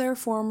was their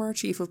former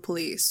chief of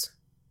police.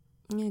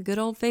 Yeah, good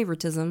old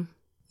favoritism.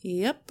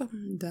 Yep,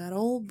 that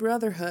old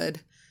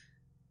brotherhood.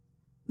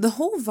 The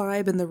whole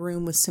vibe in the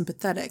room was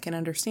sympathetic and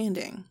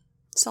understanding.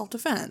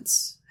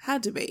 Self-defense.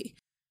 Had to be.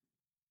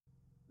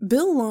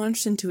 Bill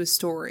launched into his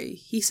story.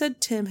 He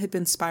said Tim had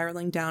been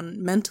spiraling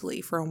down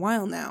mentally for a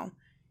while now.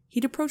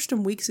 He'd approached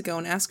him weeks ago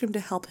and asked him to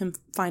help him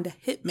find a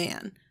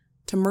hitman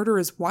to murder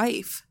his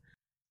wife.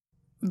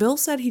 Bill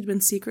said he'd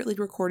been secretly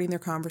recording their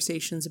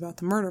conversations about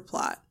the murder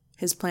plot.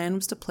 His plan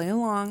was to play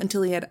along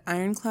until he had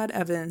ironclad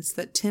evidence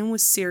that Tim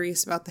was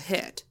serious about the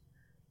hit.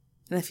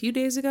 And a few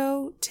days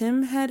ago,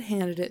 Tim had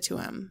handed it to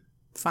him.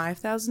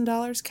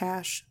 $5,000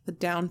 cash, the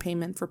down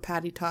payment for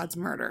Patty Todd's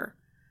murder.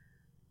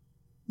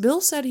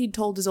 Bill said he'd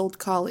told his old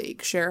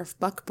colleague, Sheriff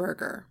Buck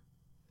Berger.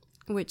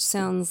 Which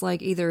sounds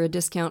like either a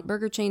discount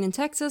burger chain in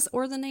Texas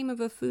or the name of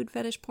a food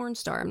fetish porn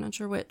star. I'm not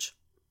sure which.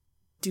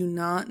 Do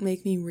not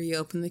make me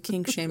reopen the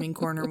kink-shaming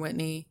corner,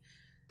 Whitney.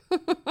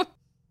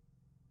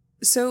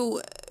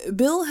 So,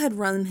 Bill had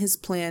run his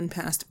plan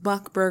past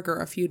Buck Berger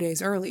a few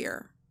days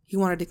earlier. He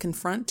wanted to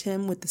confront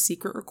Tim with the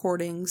secret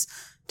recordings,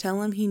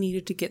 tell him he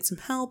needed to get some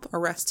help,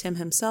 arrest Tim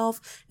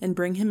himself, and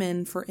bring him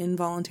in for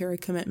involuntary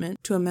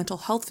commitment to a mental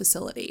health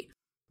facility.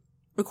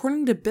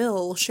 According to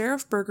Bill,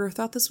 Sheriff Berger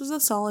thought this was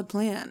a solid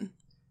plan.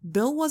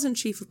 Bill wasn't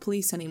chief of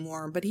police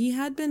anymore, but he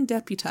had been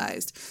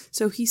deputized,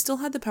 so he still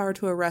had the power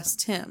to arrest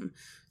Tim.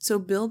 So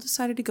Bill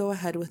decided to go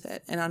ahead with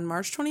it, and on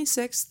March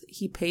 26th,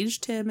 he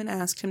paged Tim and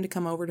asked him to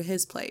come over to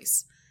his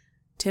place.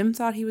 Tim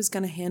thought he was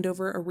going to hand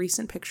over a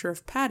recent picture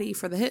of Patty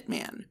for the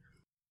hitman.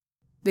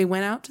 They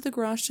went out to the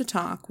garage to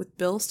talk, with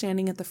Bill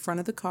standing at the front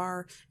of the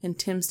car and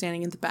Tim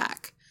standing at the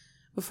back.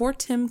 Before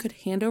Tim could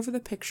hand over the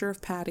picture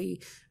of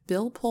Patty,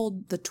 Bill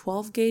pulled the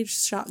 12-gauge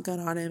shotgun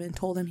on him and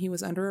told him he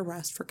was under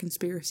arrest for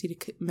conspiracy to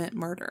commit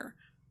murder.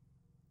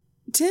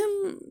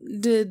 Tim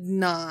did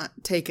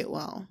not take it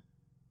well.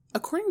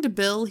 According to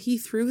Bill, he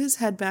threw his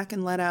head back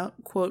and let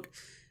out, quote,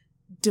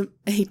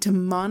 a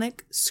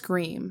demonic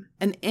scream,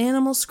 an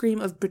animal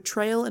scream of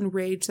betrayal and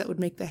rage that would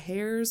make the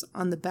hairs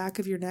on the back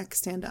of your neck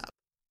stand up.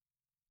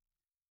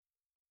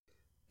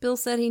 Bill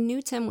said he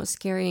knew Tim was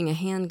carrying a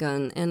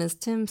handgun, and as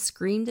Tim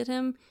screamed at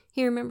him,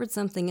 he remembered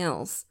something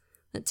else.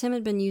 That Tim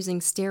had been using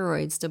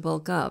steroids to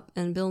bulk up,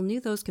 and Bill knew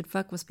those could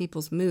fuck with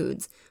people's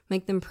moods,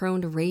 make them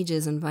prone to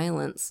rages and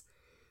violence.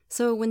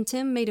 So when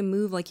Tim made a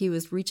move like he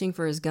was reaching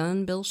for his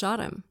gun, Bill shot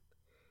him.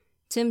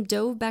 Tim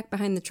dove back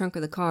behind the trunk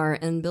of the car,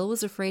 and Bill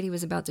was afraid he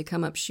was about to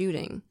come up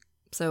shooting,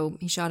 so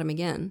he shot him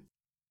again.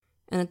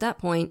 And at that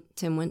point,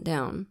 Tim went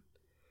down.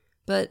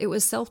 But it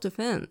was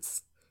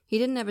self-defense. He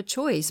didn't have a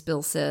choice,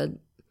 Bill said.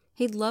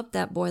 He'd loved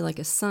that boy like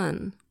a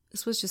son,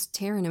 This was just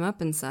tearing him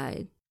up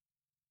inside.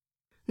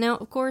 Now,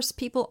 of course,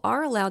 people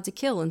are allowed to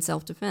kill in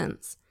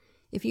self-defense.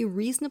 If you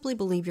reasonably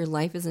believe your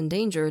life is in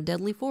danger,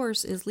 deadly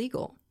force is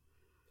legal.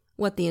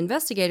 What the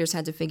investigators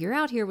had to figure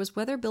out here was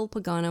whether Bill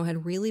Pagano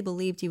had really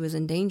believed he was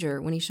in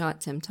danger when he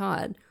shot Tim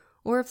Todd,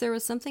 or if there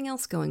was something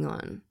else going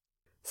on,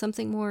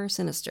 something more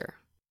sinister.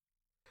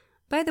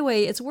 By the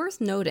way, it's worth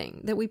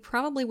noting that we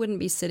probably wouldn't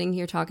be sitting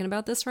here talking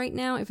about this right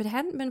now if it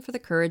hadn't been for the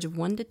courage of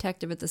one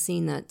detective at the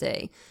scene that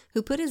day,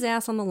 who put his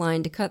ass on the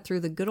line to cut through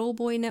the good old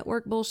boy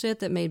network bullshit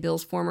that made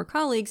Bill's former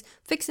colleagues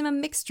fix him a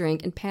mixed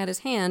drink and pat his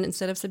hand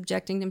instead of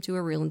subjecting him to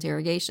a real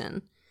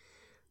interrogation.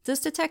 This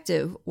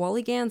detective,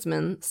 Wally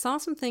Gansman, saw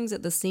some things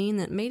at the scene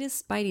that made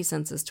his spidey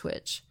senses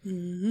twitch,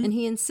 and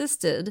he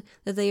insisted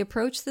that they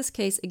approach this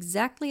case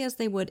exactly as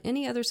they would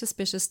any other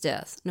suspicious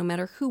death, no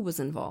matter who was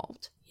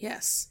involved.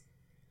 Yes.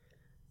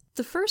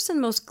 The first and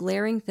most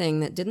glaring thing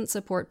that didn't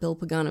support Bill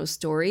Pagano's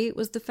story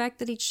was the fact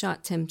that he'd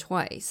shot Tim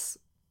twice,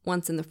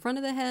 once in the front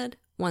of the head,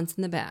 once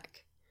in the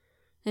back.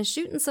 And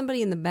shooting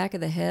somebody in the back of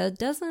the head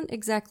doesn't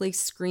exactly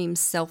scream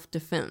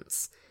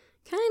self-defense.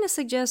 Kind of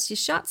suggests you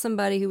shot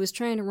somebody who was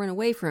trying to run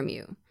away from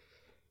you.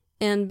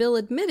 And Bill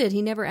admitted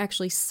he never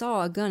actually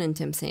saw a gun in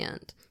Tim's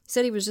hand. He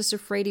said he was just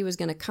afraid he was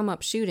going to come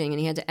up shooting and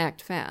he had to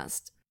act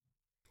fast.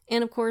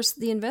 And of course,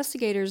 the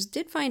investigators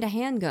did find a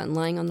handgun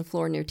lying on the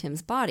floor near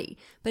Tim's body,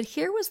 but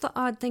here was the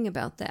odd thing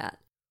about that.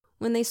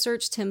 When they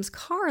searched Tim's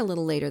car a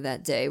little later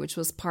that day, which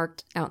was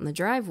parked out in the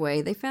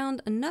driveway, they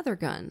found another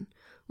gun,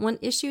 one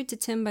issued to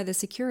Tim by the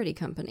security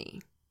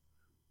company.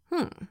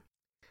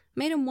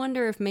 Made him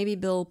wonder if maybe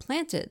Bill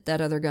planted that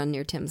other gun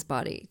near Tim's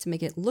body to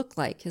make it look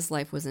like his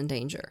life was in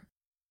danger.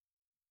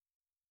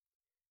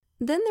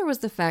 Then there was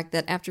the fact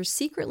that after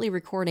secretly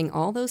recording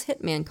all those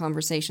hitman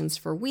conversations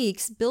for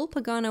weeks, Bill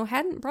Pagano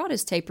hadn't brought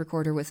his tape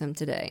recorder with him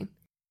today.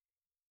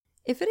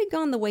 If it had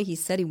gone the way he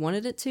said he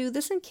wanted it to,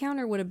 this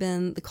encounter would have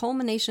been the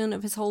culmination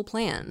of his whole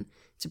plan,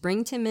 to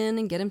bring Tim in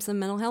and get him some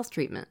mental health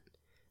treatment.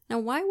 Now,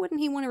 why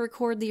wouldn't he want to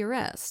record the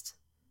arrest?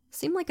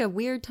 Seemed like a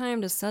weird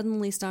time to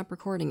suddenly stop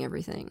recording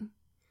everything.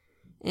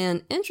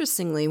 And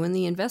interestingly, when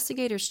the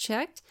investigators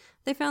checked,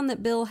 they found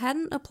that Bill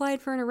hadn't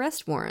applied for an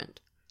arrest warrant,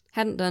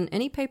 hadn't done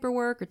any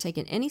paperwork or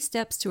taken any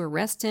steps to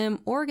arrest him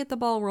or get the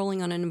ball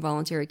rolling on an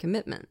involuntary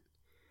commitment.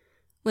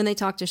 When they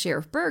talked to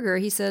Sheriff Berger,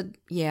 he said,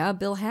 yeah,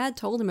 Bill had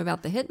told him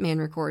about the hitman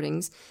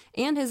recordings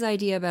and his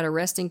idea about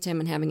arresting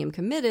Tim and having him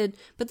committed,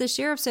 but the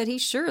sheriff said he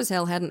sure as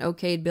hell hadn't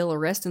okayed Bill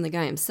arresting the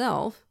guy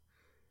himself.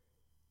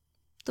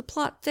 The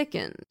plot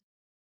thickened.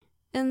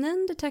 And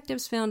then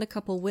detectives found a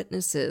couple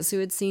witnesses who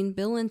had seen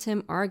Bill and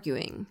Tim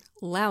arguing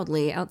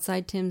loudly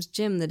outside Tim's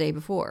gym the day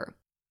before.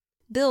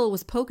 Bill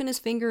was poking his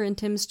finger in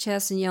Tim's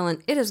chest and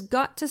yelling, "It has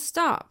got to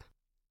stop!"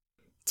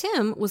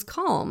 Tim was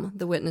calm,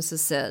 the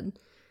witnesses said.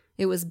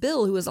 It was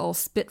Bill who was all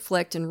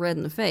spit-flecked and red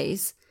in the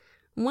face.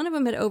 One of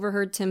them had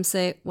overheard Tim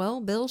say,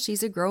 "Well, Bill,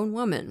 she's a grown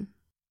woman."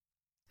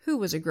 Who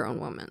was a grown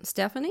woman?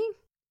 Stephanie?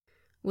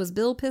 Was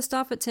Bill pissed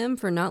off at Tim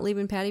for not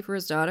leaving Patty for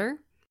his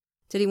daughter?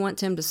 Did he want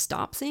Tim to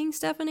stop seeing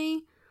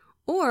Stephanie?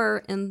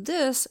 Or, and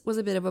this was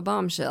a bit of a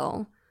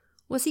bombshell,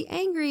 was he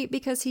angry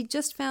because he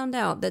just found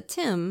out that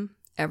Tim,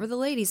 ever the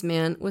ladies'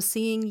 man, was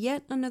seeing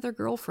yet another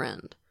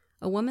girlfriend,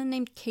 a woman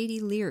named Katie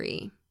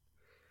Leary?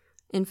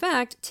 In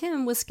fact,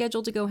 Tim was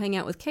scheduled to go hang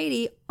out with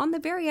Katie on the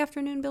very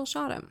afternoon Bill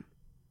shot him.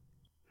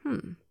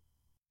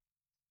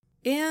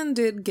 And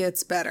it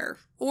gets better,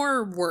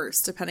 or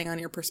worse, depending on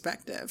your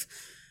perspective.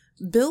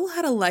 Bill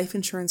had a life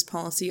insurance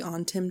policy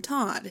on Tim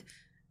Todd.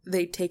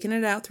 They'd taken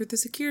it out through the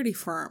security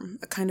firm,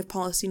 a kind of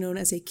policy known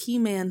as a key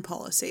man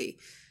policy.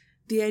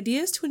 The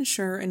idea is to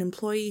ensure an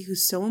employee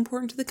who's so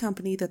important to the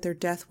company that their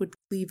death would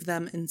leave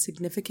them in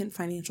significant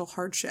financial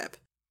hardship.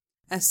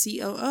 As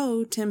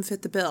COO, Tim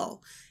fit the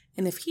bill,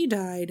 and if he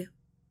died,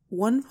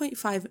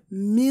 $1.5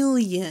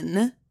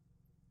 million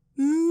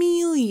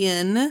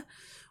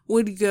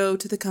would go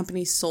to the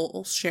company's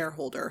sole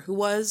shareholder, who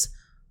was,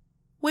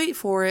 wait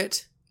for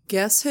it,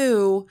 guess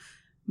who?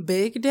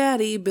 Big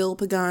Daddy Bill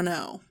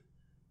Pagano.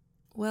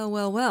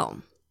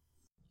 Well.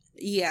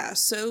 Yeah,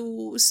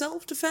 so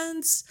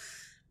self-defense?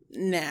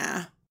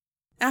 Nah.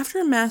 After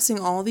amassing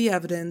all the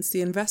evidence,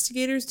 the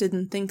investigators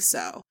didn't think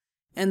so,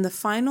 and the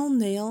final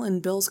nail in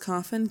Bill's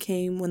coffin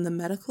came when the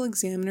medical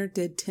examiner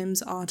did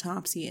Tim's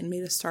autopsy and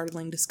made a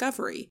startling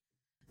discovery.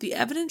 The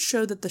evidence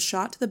showed that the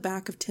shot to the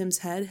back of Tim's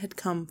head had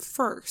come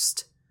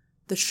first.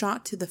 The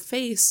shot to the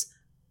face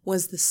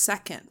was the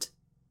second.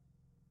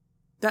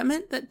 That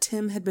meant that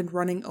Tim had been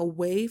running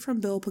away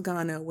from Bill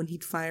Pagano when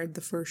he'd fired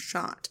the first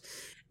shot,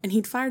 and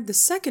he'd fired the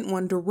second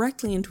one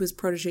directly into his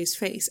protégé's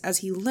face as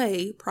he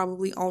lay,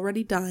 probably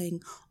already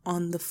dying,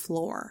 on the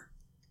floor.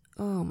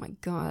 Oh my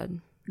God.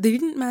 They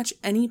didn't match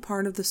any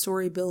part of the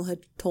story Bill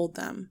had told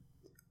them.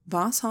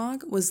 Boss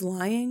Hogg was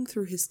lying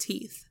through his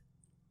teeth.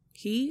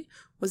 He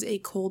was a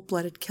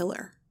cold-blooded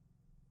killer.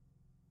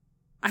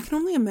 I can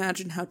only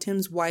imagine how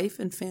Tim's wife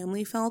and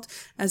family felt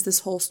as this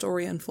whole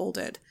story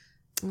unfolded.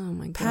 Oh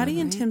my God. Patty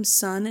and Tim's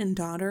son and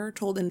daughter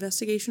told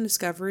Investigation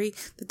Discovery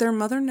that their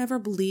mother never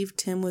believed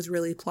Tim was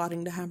really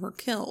plotting to have her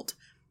killed.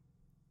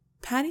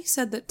 Patty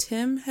said that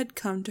Tim had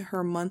come to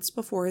her months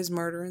before his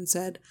murder and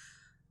said,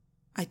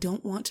 "I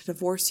don't want to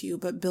divorce you,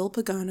 but Bill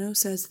Pagano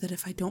says that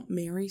if I don't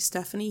marry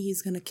Stephanie,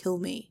 he's going to kill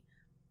me."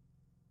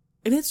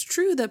 And it's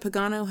true that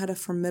Pagano had a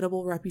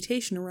formidable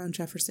reputation around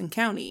Jefferson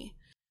County.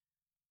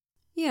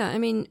 Yeah, I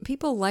mean,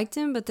 people liked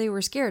him, but they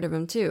were scared of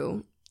him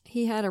too.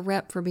 He had a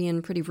rep for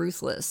being pretty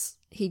ruthless.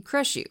 He'd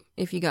crush you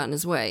if you got in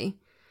his way.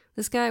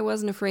 This guy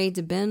wasn't afraid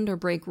to bend or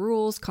break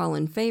rules, call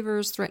in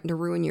favors, threaten to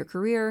ruin your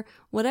career,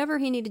 whatever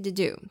he needed to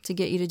do to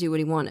get you to do what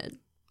he wanted.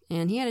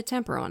 And he had a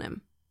temper on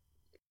him.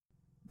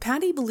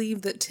 Patty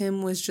believed that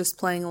Tim was just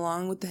playing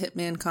along with the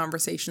hitman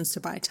conversations to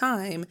buy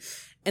time,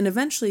 and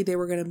eventually they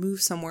were going to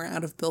move somewhere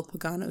out of Bill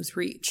Pagano's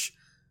reach.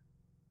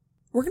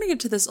 We're going to get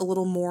to this a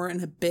little more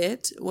in a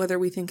bit, whether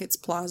we think it's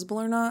plausible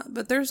or not,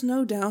 but there's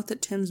no doubt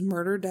that Tim's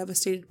murder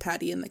devastated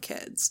Patty and the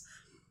kids.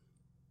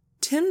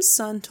 Tim's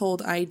son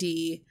told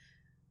ID,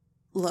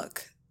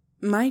 "Look,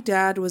 my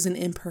dad was an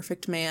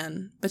imperfect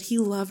man, but he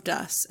loved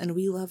us and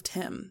we loved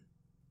him."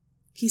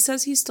 He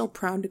says he's still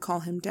proud to call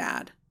him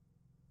Dad.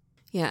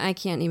 Yeah, I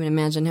can't even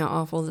imagine how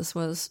awful this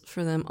was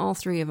for them, all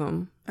three of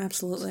them.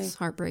 Absolutely. It's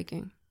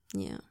heartbreaking.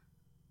 Yeah.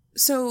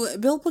 So,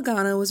 Bill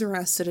Pagano was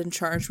arrested and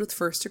charged with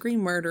first-degree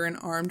murder and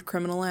armed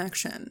criminal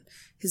action.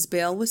 His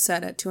bail was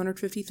set at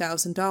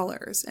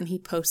 $250,000, and he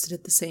posted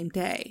it the same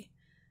day.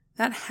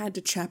 That had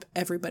to chap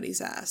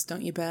everybody's ass,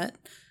 don't you bet?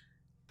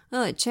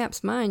 Well, it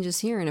chaps mine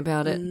just hearing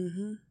about it.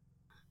 Mm-hmm.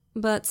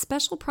 But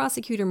Special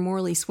Prosecutor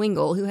Morley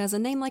Swingle, who has a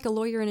name like a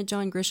lawyer in a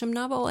John Grisham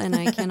novel, and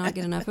I cannot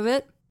get enough of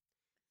it,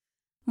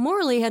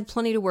 Morley had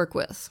plenty to work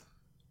with.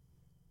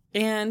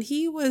 And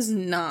he was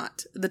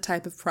not the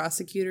type of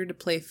prosecutor to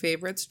play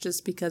favorites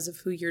just because of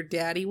who your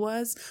daddy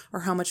was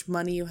or how much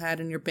money you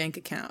had in your bank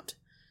account.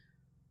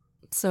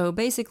 So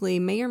basically,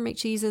 Mayor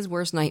McCheese's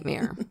worst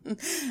nightmare.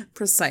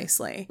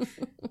 Precisely.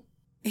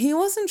 He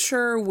wasn't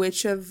sure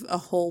which of a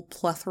whole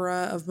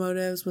plethora of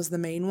motives was the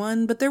main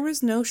one, but there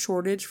was no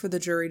shortage for the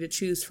jury to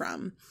choose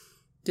from.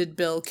 Did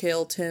Bill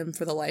kill Tim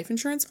for the life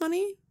insurance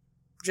money?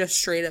 Just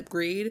straight up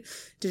greed?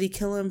 Did he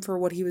kill him for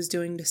what he was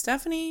doing to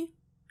Stephanie?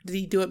 Did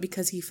he do it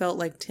because he felt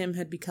like Tim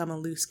had become a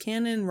loose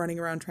cannon, running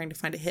around trying to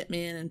find a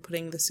hitman and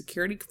putting the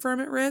security firm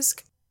at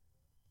risk?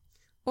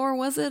 Or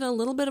was it a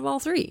little bit of all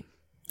three?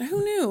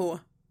 Who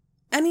knew?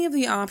 Any of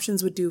the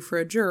options would do for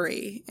a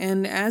jury,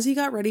 and as he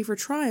got ready for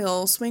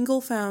trial,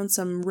 Swingle found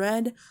some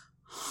red,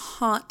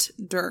 hot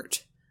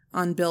dirt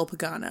on Bill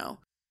Pagano.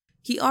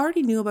 He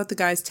already knew about the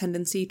guy's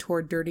tendency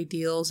toward dirty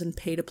deals and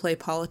pay-to-play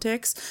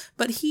politics,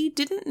 but he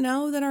didn't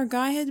know that our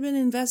guy had been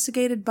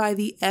investigated by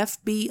the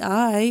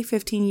FBI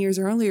 15 years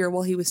earlier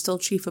while he was still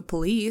chief of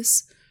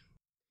police.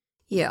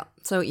 Yeah,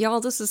 so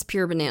y'all, this is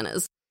pure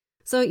bananas.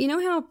 So you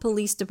know how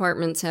police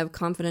departments have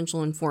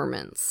confidential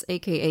informants,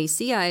 aka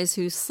CIs,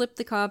 who slip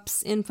the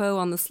cops info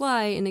on the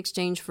sly in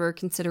exchange for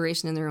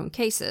consideration in their own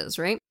cases,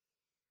 right?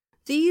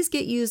 These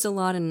get used a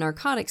lot in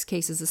narcotics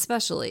cases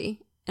especially.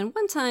 And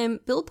one time,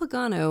 Bill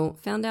Pagano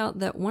found out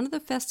that one of the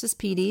Festus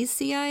PD's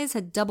CIs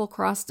had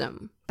double-crossed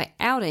him by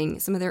outing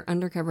some of their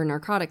undercover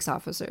narcotics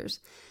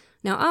officers.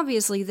 Now,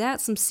 obviously,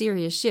 that's some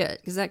serious shit,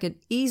 because that could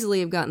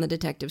easily have gotten the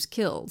detectives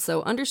killed.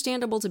 So,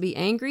 understandable to be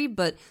angry,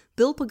 but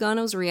Bill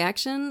Pagano's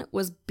reaction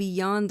was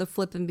beyond the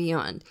flip and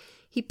beyond.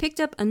 He picked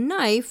up a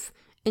knife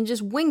and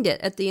just winged it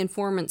at the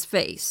informant's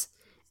face.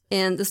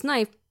 And this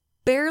knife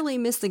barely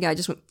missed the guy,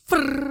 just went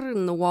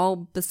in the wall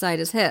beside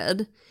his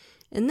head.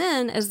 And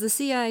then, as the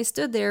CI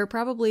stood there,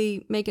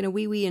 probably making a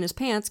wee-wee in his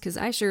pants, because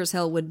I sure as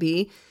hell would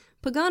be,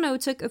 Pagano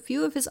took a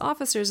few of his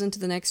officers into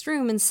the next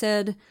room and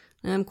said,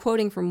 and I'm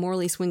quoting from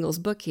Morley Swingle's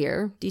book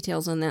here,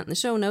 details on that in the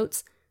show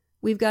notes,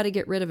 "We've got to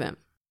get rid of him.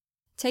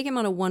 Take him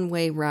on a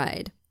one-way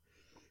ride."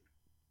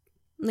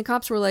 And the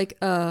cops were like,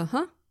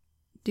 huh?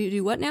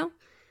 Do what now?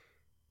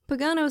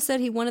 Pagano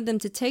said he wanted them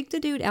to take the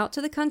dude out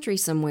to the country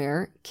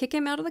somewhere, kick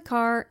him out of the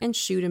car, and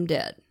shoot him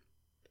dead.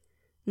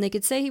 And they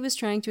could say he was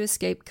trying to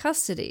escape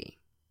custody.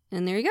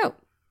 And there you go.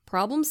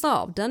 Problem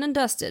solved. Done and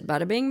dusted.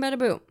 Bada bing, bada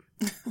boom.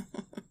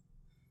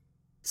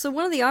 So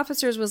one of the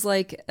officers was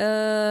like,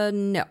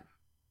 no.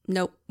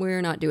 Nope,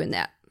 we're not doing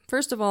that.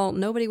 First of all,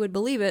 nobody would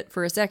believe it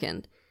for a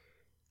second.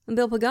 And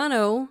Bill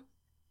Pagano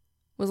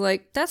was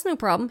like, that's no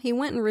problem. He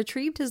went and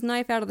retrieved his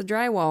knife out of the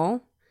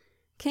drywall,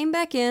 came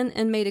back in,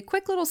 and made a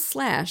quick little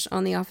slash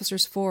on the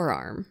officer's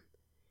forearm.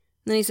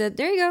 And then he said,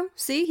 there you go.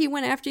 See, he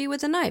went after you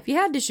with a knife. You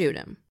had to shoot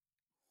him.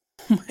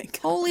 Oh my God.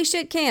 Holy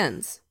shit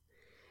cans.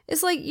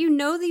 It's like, you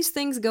know these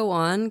things go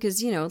on,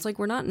 because, you know, it's like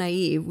we're not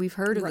naive. We've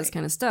heard of this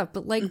kind of stuff.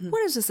 But, like,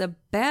 what is this, a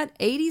bad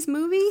 80s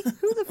movie?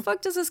 Who the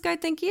fuck does this guy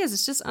think he is?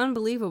 It's just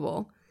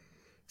unbelievable.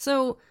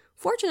 So,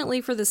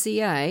 fortunately for the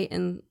CI,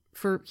 and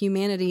for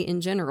humanity in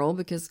general,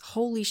 because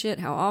holy shit,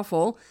 how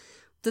awful,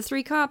 the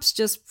three cops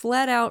just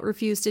flat out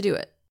refused to do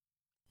it.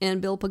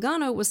 And Bill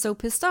Pagano was so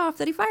pissed off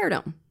that he fired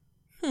them.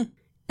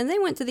 And they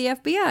went to the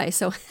FBI,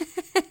 so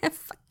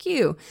fuck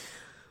you.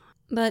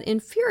 But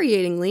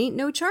infuriatingly,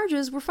 no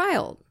charges were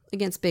filed.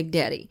 against Big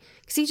Daddy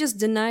because he just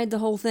denied the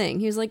whole thing.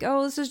 He was like,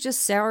 oh, this is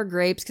just sour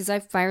grapes because I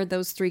fired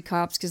those 3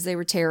 cops because they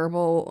were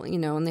terrible,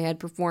 and they had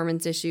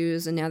performance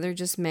issues and now they're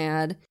just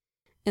mad.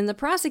 And the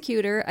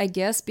prosecutor, I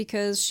guess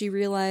because she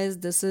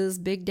realized this is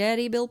Big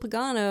Daddy Bill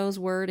Pagano's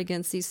word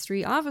against these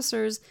 3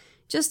 officers,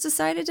 just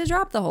decided to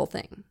drop the whole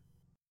thing.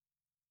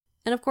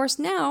 And of course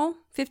now,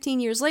 15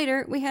 years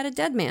later, we had a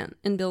dead man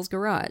in Bill's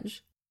garage.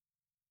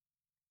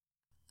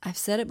 I've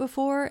said it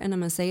before, and I'm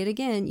going to say it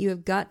again. You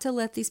have got to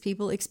let these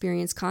people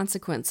experience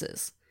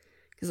consequences.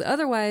 Because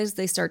otherwise,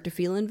 they start to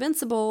feel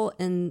invincible,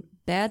 and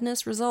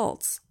badness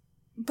results.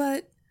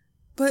 But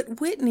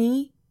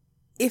Whitney,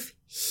 if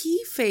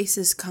he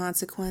faces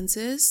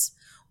consequences,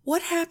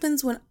 what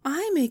happens when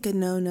I make a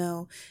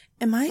no-no?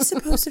 Am I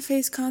supposed to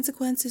face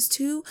consequences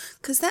too?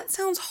 Because that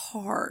sounds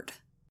hard.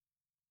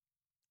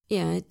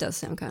 Yeah, it does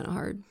sound kind of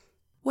hard.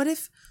 What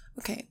if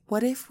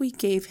we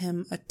gave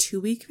him a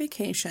 2-week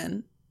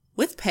vacation...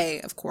 with pay,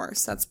 of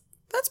course. That's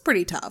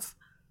pretty tough.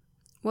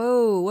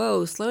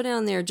 Whoa, slow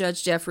down there,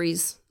 Judge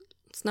Jeffries.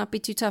 Let's not be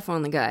too tough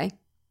on the guy.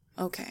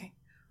 Okay.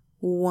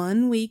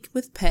 1 week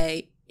with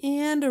pay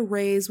and a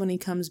raise when he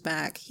comes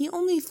back. He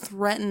only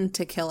threatened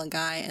to kill a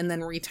guy and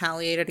then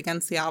retaliated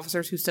against the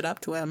officers who stood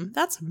up to him.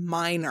 That's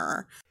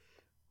minor.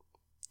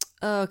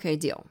 Okay,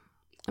 deal.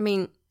 I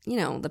mean,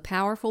 the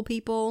powerful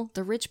people,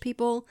 the rich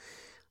people,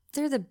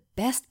 they're the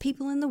best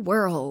people in the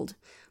world.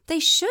 They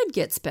should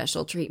get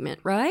special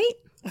treatment, right?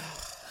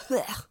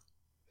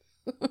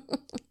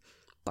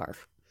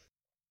 Barf.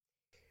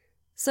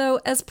 So,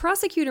 as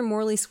prosecutor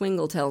Morley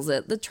Swingle tells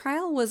it, the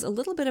trial was a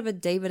little bit of a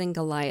David and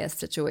Goliath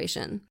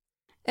situation.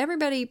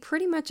 Everybody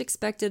pretty much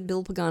expected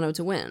Bill Pagano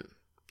to win,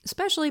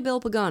 especially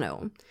Bill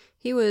Pagano.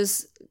 He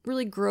was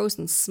really gross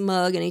and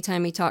smug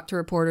anytime he talked to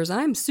reporters.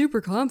 I'm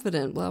super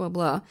confident, blah, blah,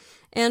 blah.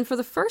 And for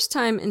the first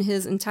time in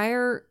his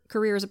entire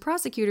career as a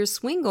prosecutor,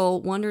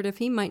 Swingle wondered if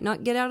he might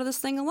not get out of this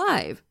thing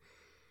alive.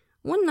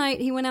 One night,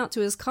 he went out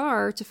to his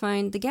car to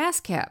find the gas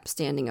cap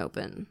standing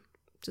open,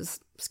 which is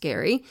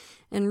scary,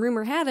 and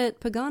rumor had it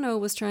Pagano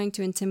was trying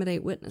to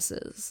intimidate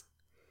witnesses.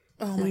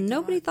 Oh my God.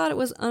 Nobody thought it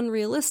was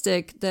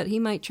unrealistic that he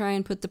might try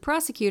and put the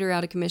prosecutor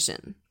out of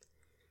commission.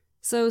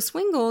 So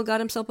Swingle got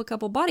himself a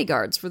couple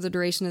bodyguards for the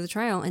duration of the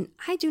trial, and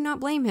I do not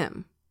blame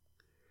him.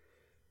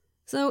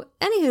 So,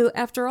 anywho,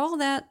 after all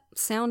that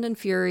sound and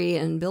fury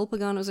and Bill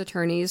Pagano's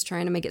attorneys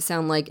trying to make it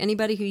sound like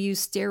anybody who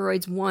used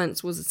steroids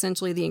once was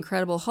essentially the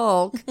Incredible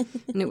Hulk,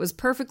 and it was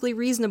perfectly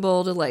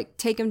reasonable to,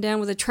 take him down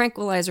with a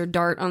tranquilizer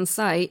dart on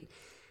sight,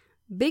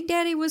 Big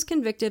Daddy was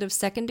convicted of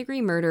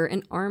second-degree murder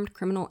and armed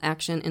criminal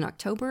action in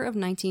October of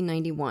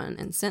 1991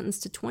 and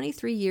sentenced to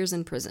 23 years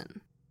in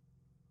prison.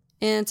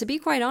 And to be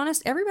quite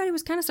honest, everybody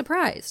was kind of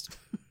surprised.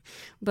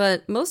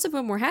 But most of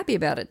them were happy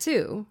about it,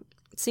 too.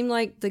 It seemed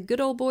like the good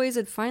old boys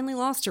had finally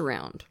lost a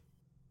round.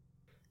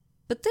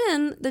 But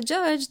then the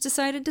judge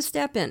decided to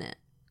step in it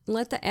and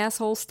let the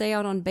asshole stay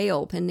out on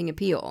bail pending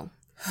appeal.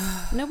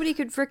 Nobody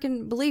could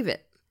frickin' believe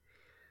it.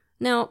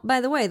 Now, by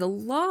the way, the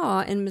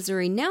law in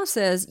Missouri now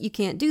says you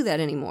can't do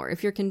that anymore.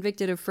 If you're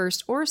convicted of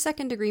first or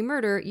second degree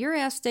murder, your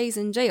ass stays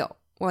in jail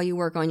while you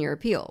work on your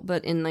appeal.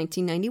 But in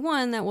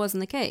 1991, that wasn't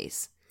the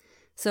case.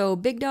 So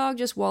Big Dog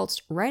just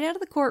waltzed right out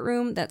of the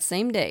courtroom that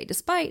same day,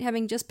 despite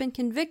having just been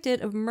convicted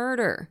of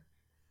murder.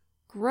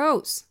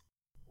 Gross.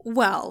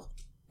 Well,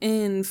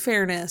 in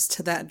fairness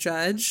to that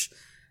judge,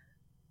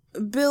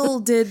 Bill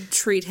did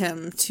treat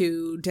him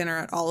to dinner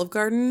at Olive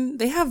Garden.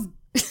 They have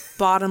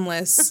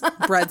bottomless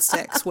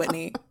breadsticks,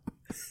 Whitney.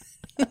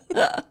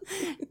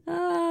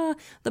 The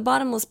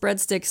bottomless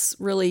breadsticks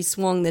really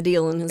swung the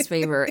deal in his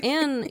favor.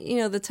 And,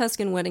 the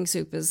Tuscan wedding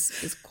soup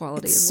is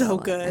quality it's as well,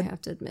 so good. I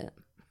have to admit.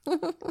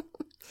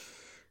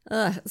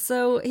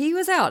 So he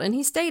was out, and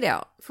he stayed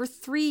out for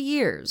 3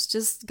 years,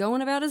 just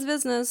going about his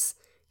business,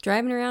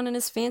 driving around in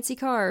his fancy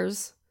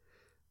cars.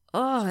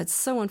 Oh, it's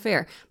so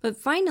unfair. But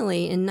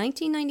finally, in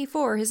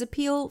 1994, his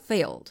appeal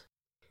failed.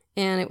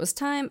 And it was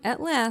time,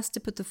 at last, to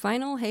put the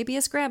final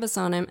habeas corpus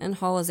on him and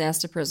haul his ass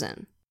to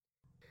prison.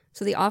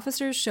 So the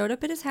officers showed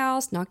up at his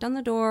house, knocked on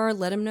the door,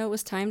 let him know it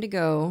was time to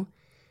go.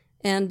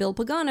 And Bill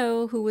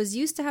Pagano, who was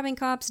used to having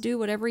cops do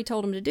whatever he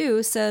told him to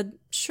do, said,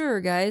 "Sure,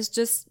 guys,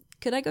 just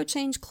could I go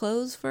change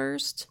clothes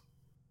first?"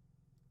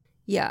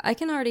 Yeah, I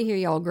can already hear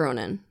y'all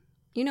groaning.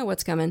 You know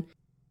what's coming.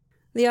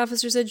 The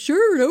officer said,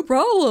 "Sure, no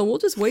problem. We'll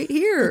just wait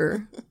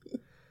here."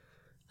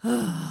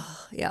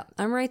 Yeah,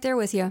 I'm right there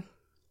with you.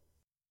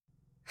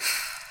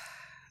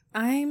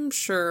 I'm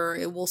sure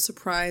it will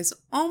surprise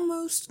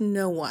almost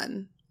no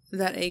one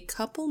that a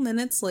couple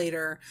minutes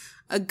later,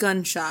 a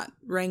gunshot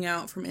rang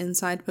out from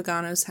inside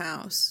Pagano's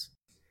house.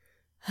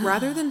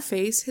 Rather than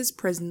face his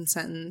prison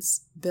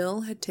sentence,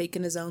 Bill had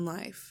taken his own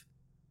life.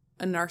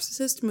 A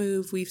narcissist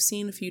move we've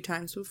seen a few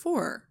times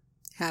before,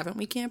 haven't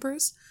we,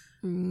 campers?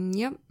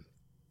 Yep.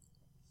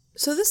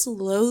 So this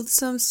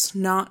loathsome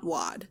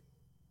snotwad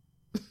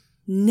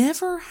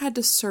never had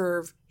to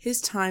serve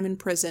his time in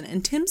prison,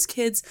 and Tim's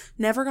kids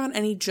never got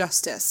any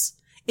justice.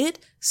 It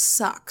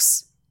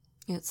sucks.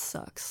 It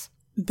sucks.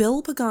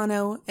 Bill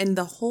Pagano and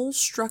the whole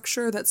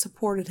structure that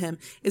supported him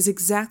is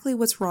exactly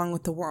what's wrong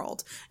with the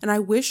world. And I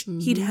wish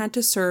he'd had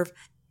to serve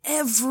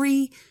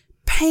every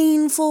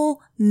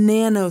painful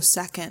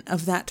nanosecond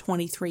of that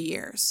 23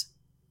 years.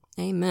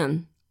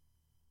 Amen.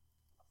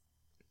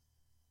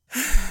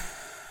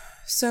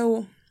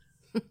 So,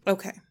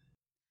 okay.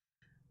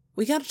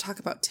 We got to talk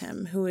about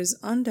Tim, who is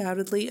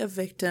undoubtedly a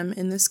victim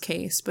in this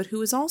case, but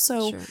who is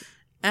also,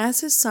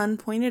 as his son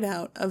pointed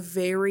out, a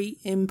very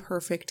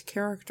imperfect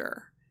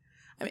character.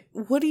 I mean,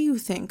 what do you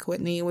think,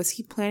 Whitney? Was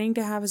he planning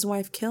to have his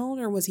wife killed,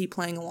 or was he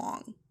playing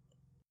along?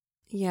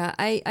 Yeah,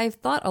 I've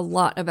thought a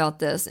lot about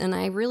this, and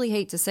I really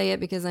hate to say it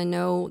because I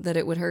know that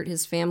it would hurt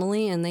his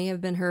family, and they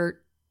have been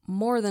hurt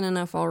more than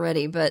enough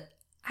already, but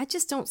I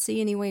just don't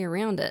see any way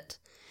around it.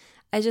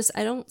 I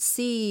don't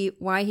see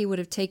why he would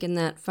have taken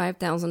that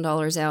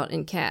 $5,000 out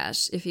in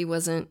cash if he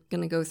wasn't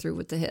going to go through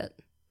with the hit.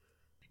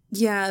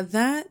 Yeah,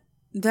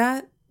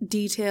 that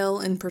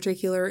detail in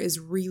particular is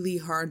really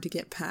hard to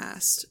get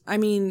past. I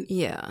mean,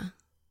 yeah,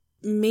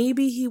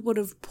 maybe he would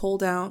have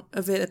pulled out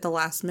of it at the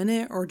last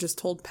minute or just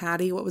told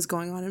Patty what was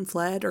going on and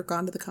fled or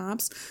gone to the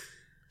cops.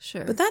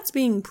 Sure. But that's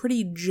being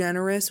pretty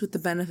generous with the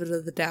benefit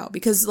of the doubt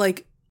because,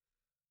 like,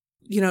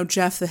 you know,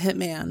 Jeff the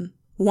hitman,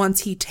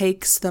 once he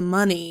takes the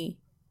money,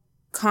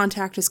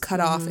 contact is cut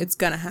off, it's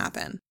gonna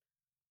happen.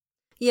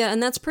 Yeah,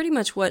 and that's pretty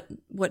much what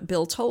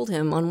Bill told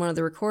him on one of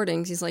the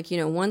recordings. He's like, you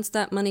know, once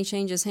that money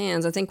changes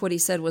hands, I think what he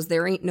said was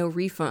there ain't no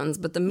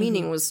refunds, but the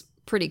meaning was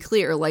pretty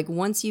clear. Like,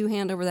 once you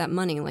hand over that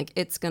money, like,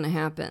 it's going to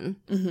happen.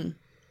 Mm-hmm.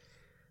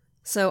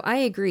 So I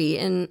agree.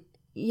 And,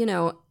 you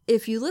know,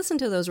 if you listen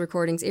to those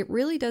recordings, it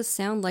really does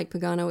sound like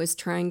Pagano is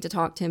trying to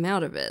talk Tim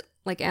out of it,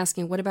 like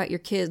asking, what about your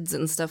kids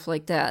and stuff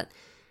like that.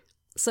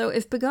 So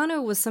if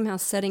Pagano was somehow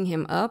setting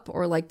him up,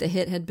 or like the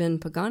hit had been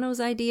Pagano's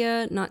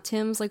idea, not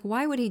Tim's, like,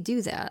 why would he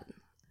do that?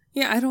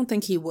 Yeah, I don't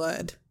think he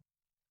would.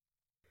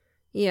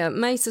 Yeah,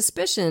 my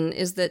suspicion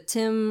is that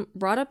Tim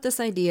brought up this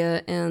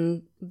idea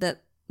and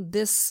that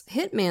this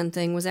hitman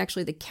thing was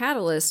actually the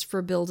catalyst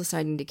for Bill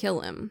deciding to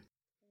kill him.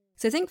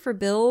 So I think for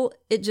Bill,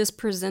 it just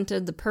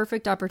presented the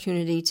perfect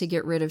opportunity to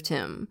get rid of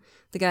Tim,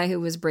 the guy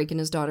who was breaking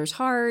his daughter's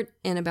heart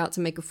and about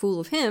to make a fool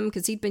of him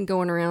because he'd been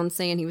going around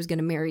saying he was going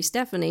to marry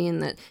Stephanie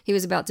and that he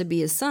was about to be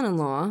his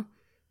son-in-law.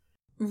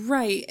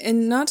 Right,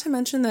 and not to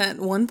mention that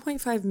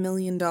 $1.5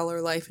 million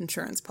life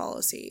insurance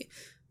policy.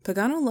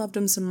 Pagano loved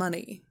him some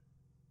money.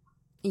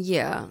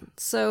 Yeah,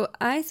 so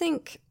I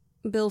think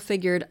Bill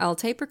figured, I'll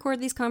tape record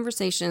these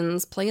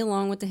conversations, play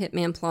along with the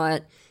hitman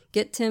plot,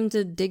 get Tim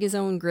to dig his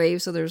own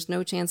grave so there's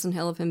no chance in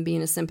hell of him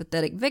being a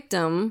sympathetic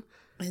victim.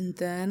 And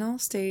then I'll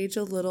stage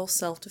a little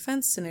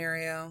self-defense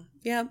scenario.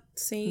 Yep,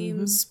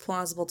 seems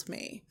plausible to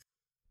me.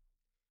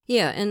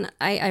 Yeah, and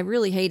I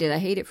really hate it. I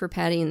hate it for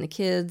Patty and the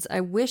kids.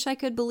 I wish I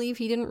could believe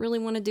he didn't really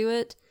want to do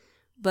it,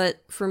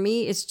 but for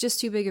me, it's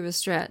just too big of a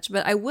stretch.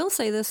 But I will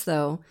say this,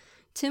 though.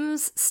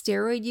 Tim's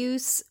steroid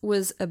use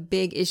was a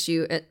big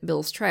issue at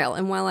Bill's trial,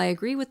 and while I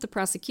agree with the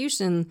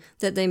prosecution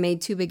that they made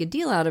too big a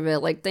deal out of it,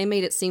 like they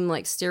made it seem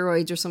like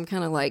steroids are some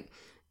kind of like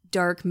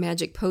dark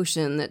magic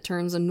potion that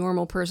turns a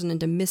normal person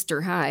into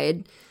Mr.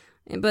 Hyde.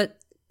 But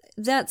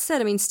that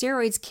said, I mean,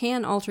 steroids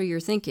can alter your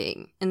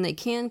thinking, and they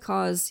can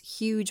cause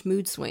huge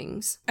mood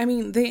swings. I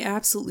mean, they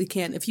absolutely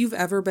can. If you've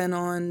ever been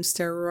on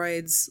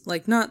steroids,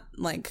 like not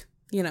like,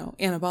 you know,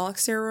 anabolic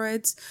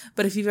steroids,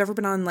 but if you've ever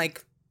been on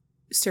like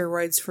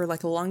steroids for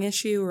like a lung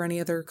issue or any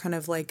other kind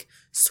of like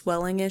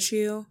swelling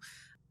issue,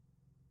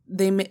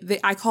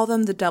 I call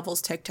them the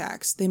devil's Tic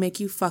Tacs. They make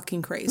you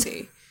fucking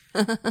crazy.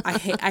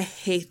 I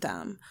hate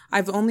them.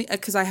 I've only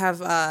because I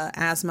have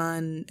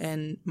asthma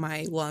and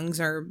my lungs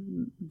are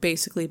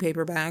basically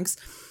paper bags.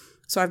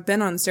 So I've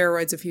been on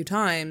steroids a few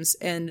times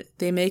and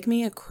they make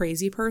me a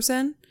crazy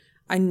person.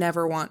 I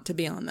never want to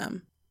be on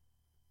them.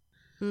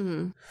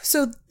 Mm-hmm.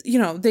 So, you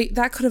know,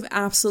 that could have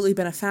absolutely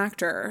been a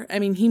factor. I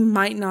mean, he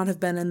might not have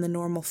been in the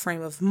normal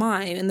frame of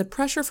mind, and the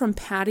pressure from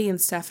Patty and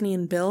Stephanie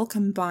and Bill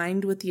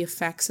combined with the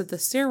effects of the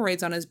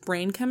steroids on his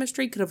brain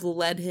chemistry could have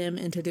led him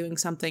into doing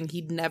something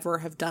he'd never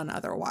have done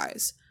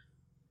otherwise.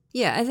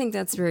 Yeah, I think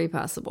that's very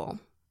possible.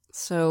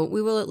 So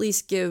we will at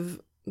least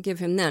give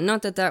him that.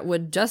 Not that that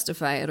would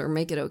justify it or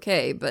make it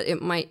okay, but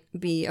it might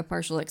be a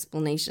partial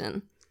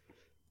explanation.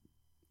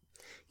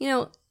 You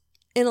know,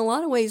 in a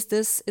lot of ways,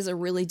 this is a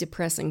really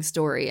depressing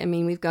story. I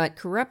mean, we've got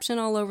corruption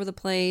all over the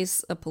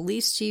place, a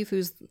police chief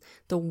who's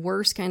the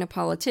worst kind of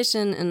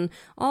politician, and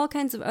all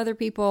kinds of other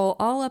people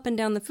all up and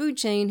down the food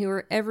chain who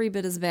are every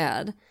bit as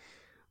bad.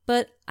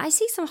 But I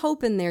see some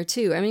hope in there,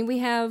 too. I mean, we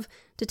have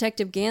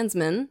Detective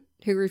Gansman,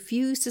 who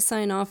refused to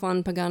sign off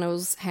on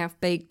Pagano's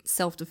half-baked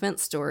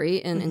self-defense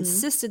story and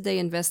insisted they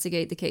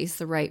investigate the case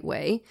the right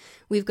way.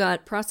 We've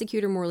got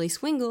Prosecutor Morley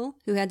Swingle,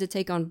 who had to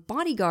take on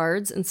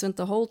bodyguards and spent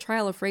the whole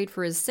trial afraid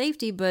for his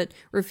safety but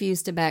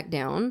refused to back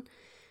down.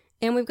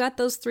 And we've got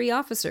those 3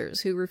 officers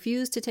who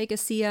refused to take a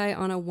CI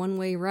on a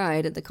one-way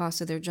ride at the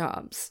cost of their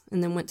jobs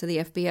and then went to the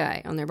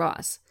FBI on their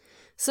boss.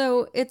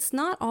 So it's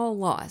not all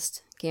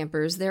lost,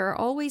 campers. There are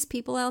always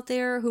people out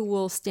there who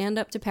will stand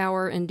up to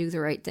power and do the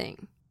right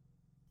thing.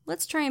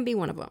 let's try and be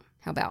one of them.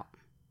 How about?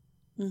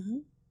 Mm-hmm.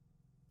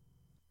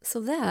 So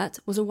that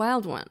was a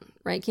wild one,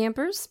 right,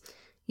 campers?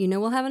 You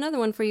know we'll have another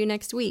one for you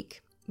next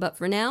week. But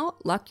for now,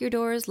 lock your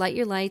doors, light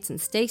your lights,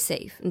 and stay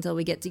safe until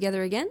we get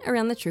together again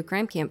around the True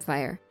Crime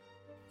Campfire.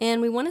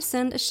 And we want to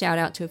send a shout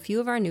out to a few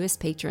of our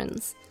newest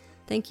patrons.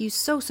 Thank you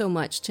so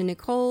much to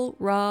Nicole,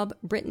 Rob,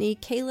 Brittany,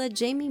 Kayla,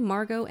 Jamie,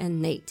 Margot, and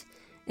Nate.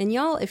 And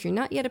y'all, if you're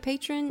not yet a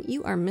patron,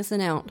 you are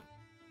missing out.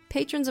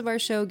 Patrons of our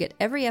show get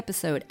every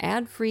episode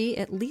ad-free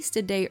at least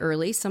a day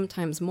early,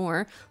 sometimes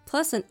more,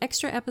 plus an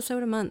extra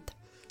episode a month.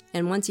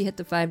 And once you hit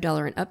the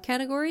 $5 and up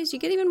categories, you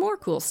get even more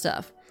cool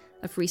stuff.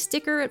 A free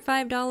sticker at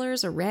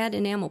 $5, a rad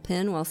enamel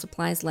pin while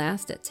supplies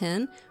last at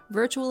 $10,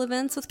 virtual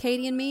events with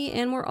Katie and me,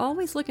 and we're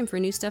always looking for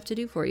new stuff to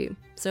do for you.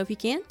 So if you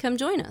can, come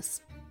join us.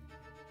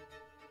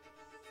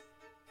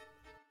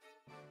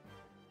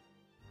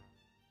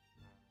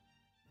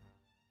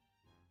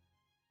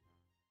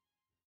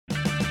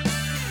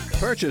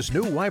 Purchase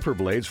new wiper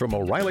blades from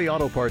O'Reilly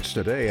Auto Parts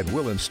today and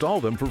we'll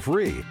install them for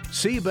free.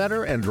 See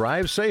better and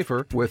drive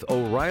safer with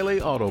O'Reilly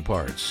Auto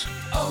Parts.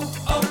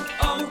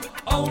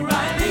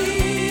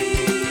 O'Reilly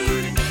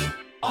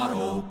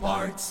Auto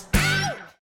Parts.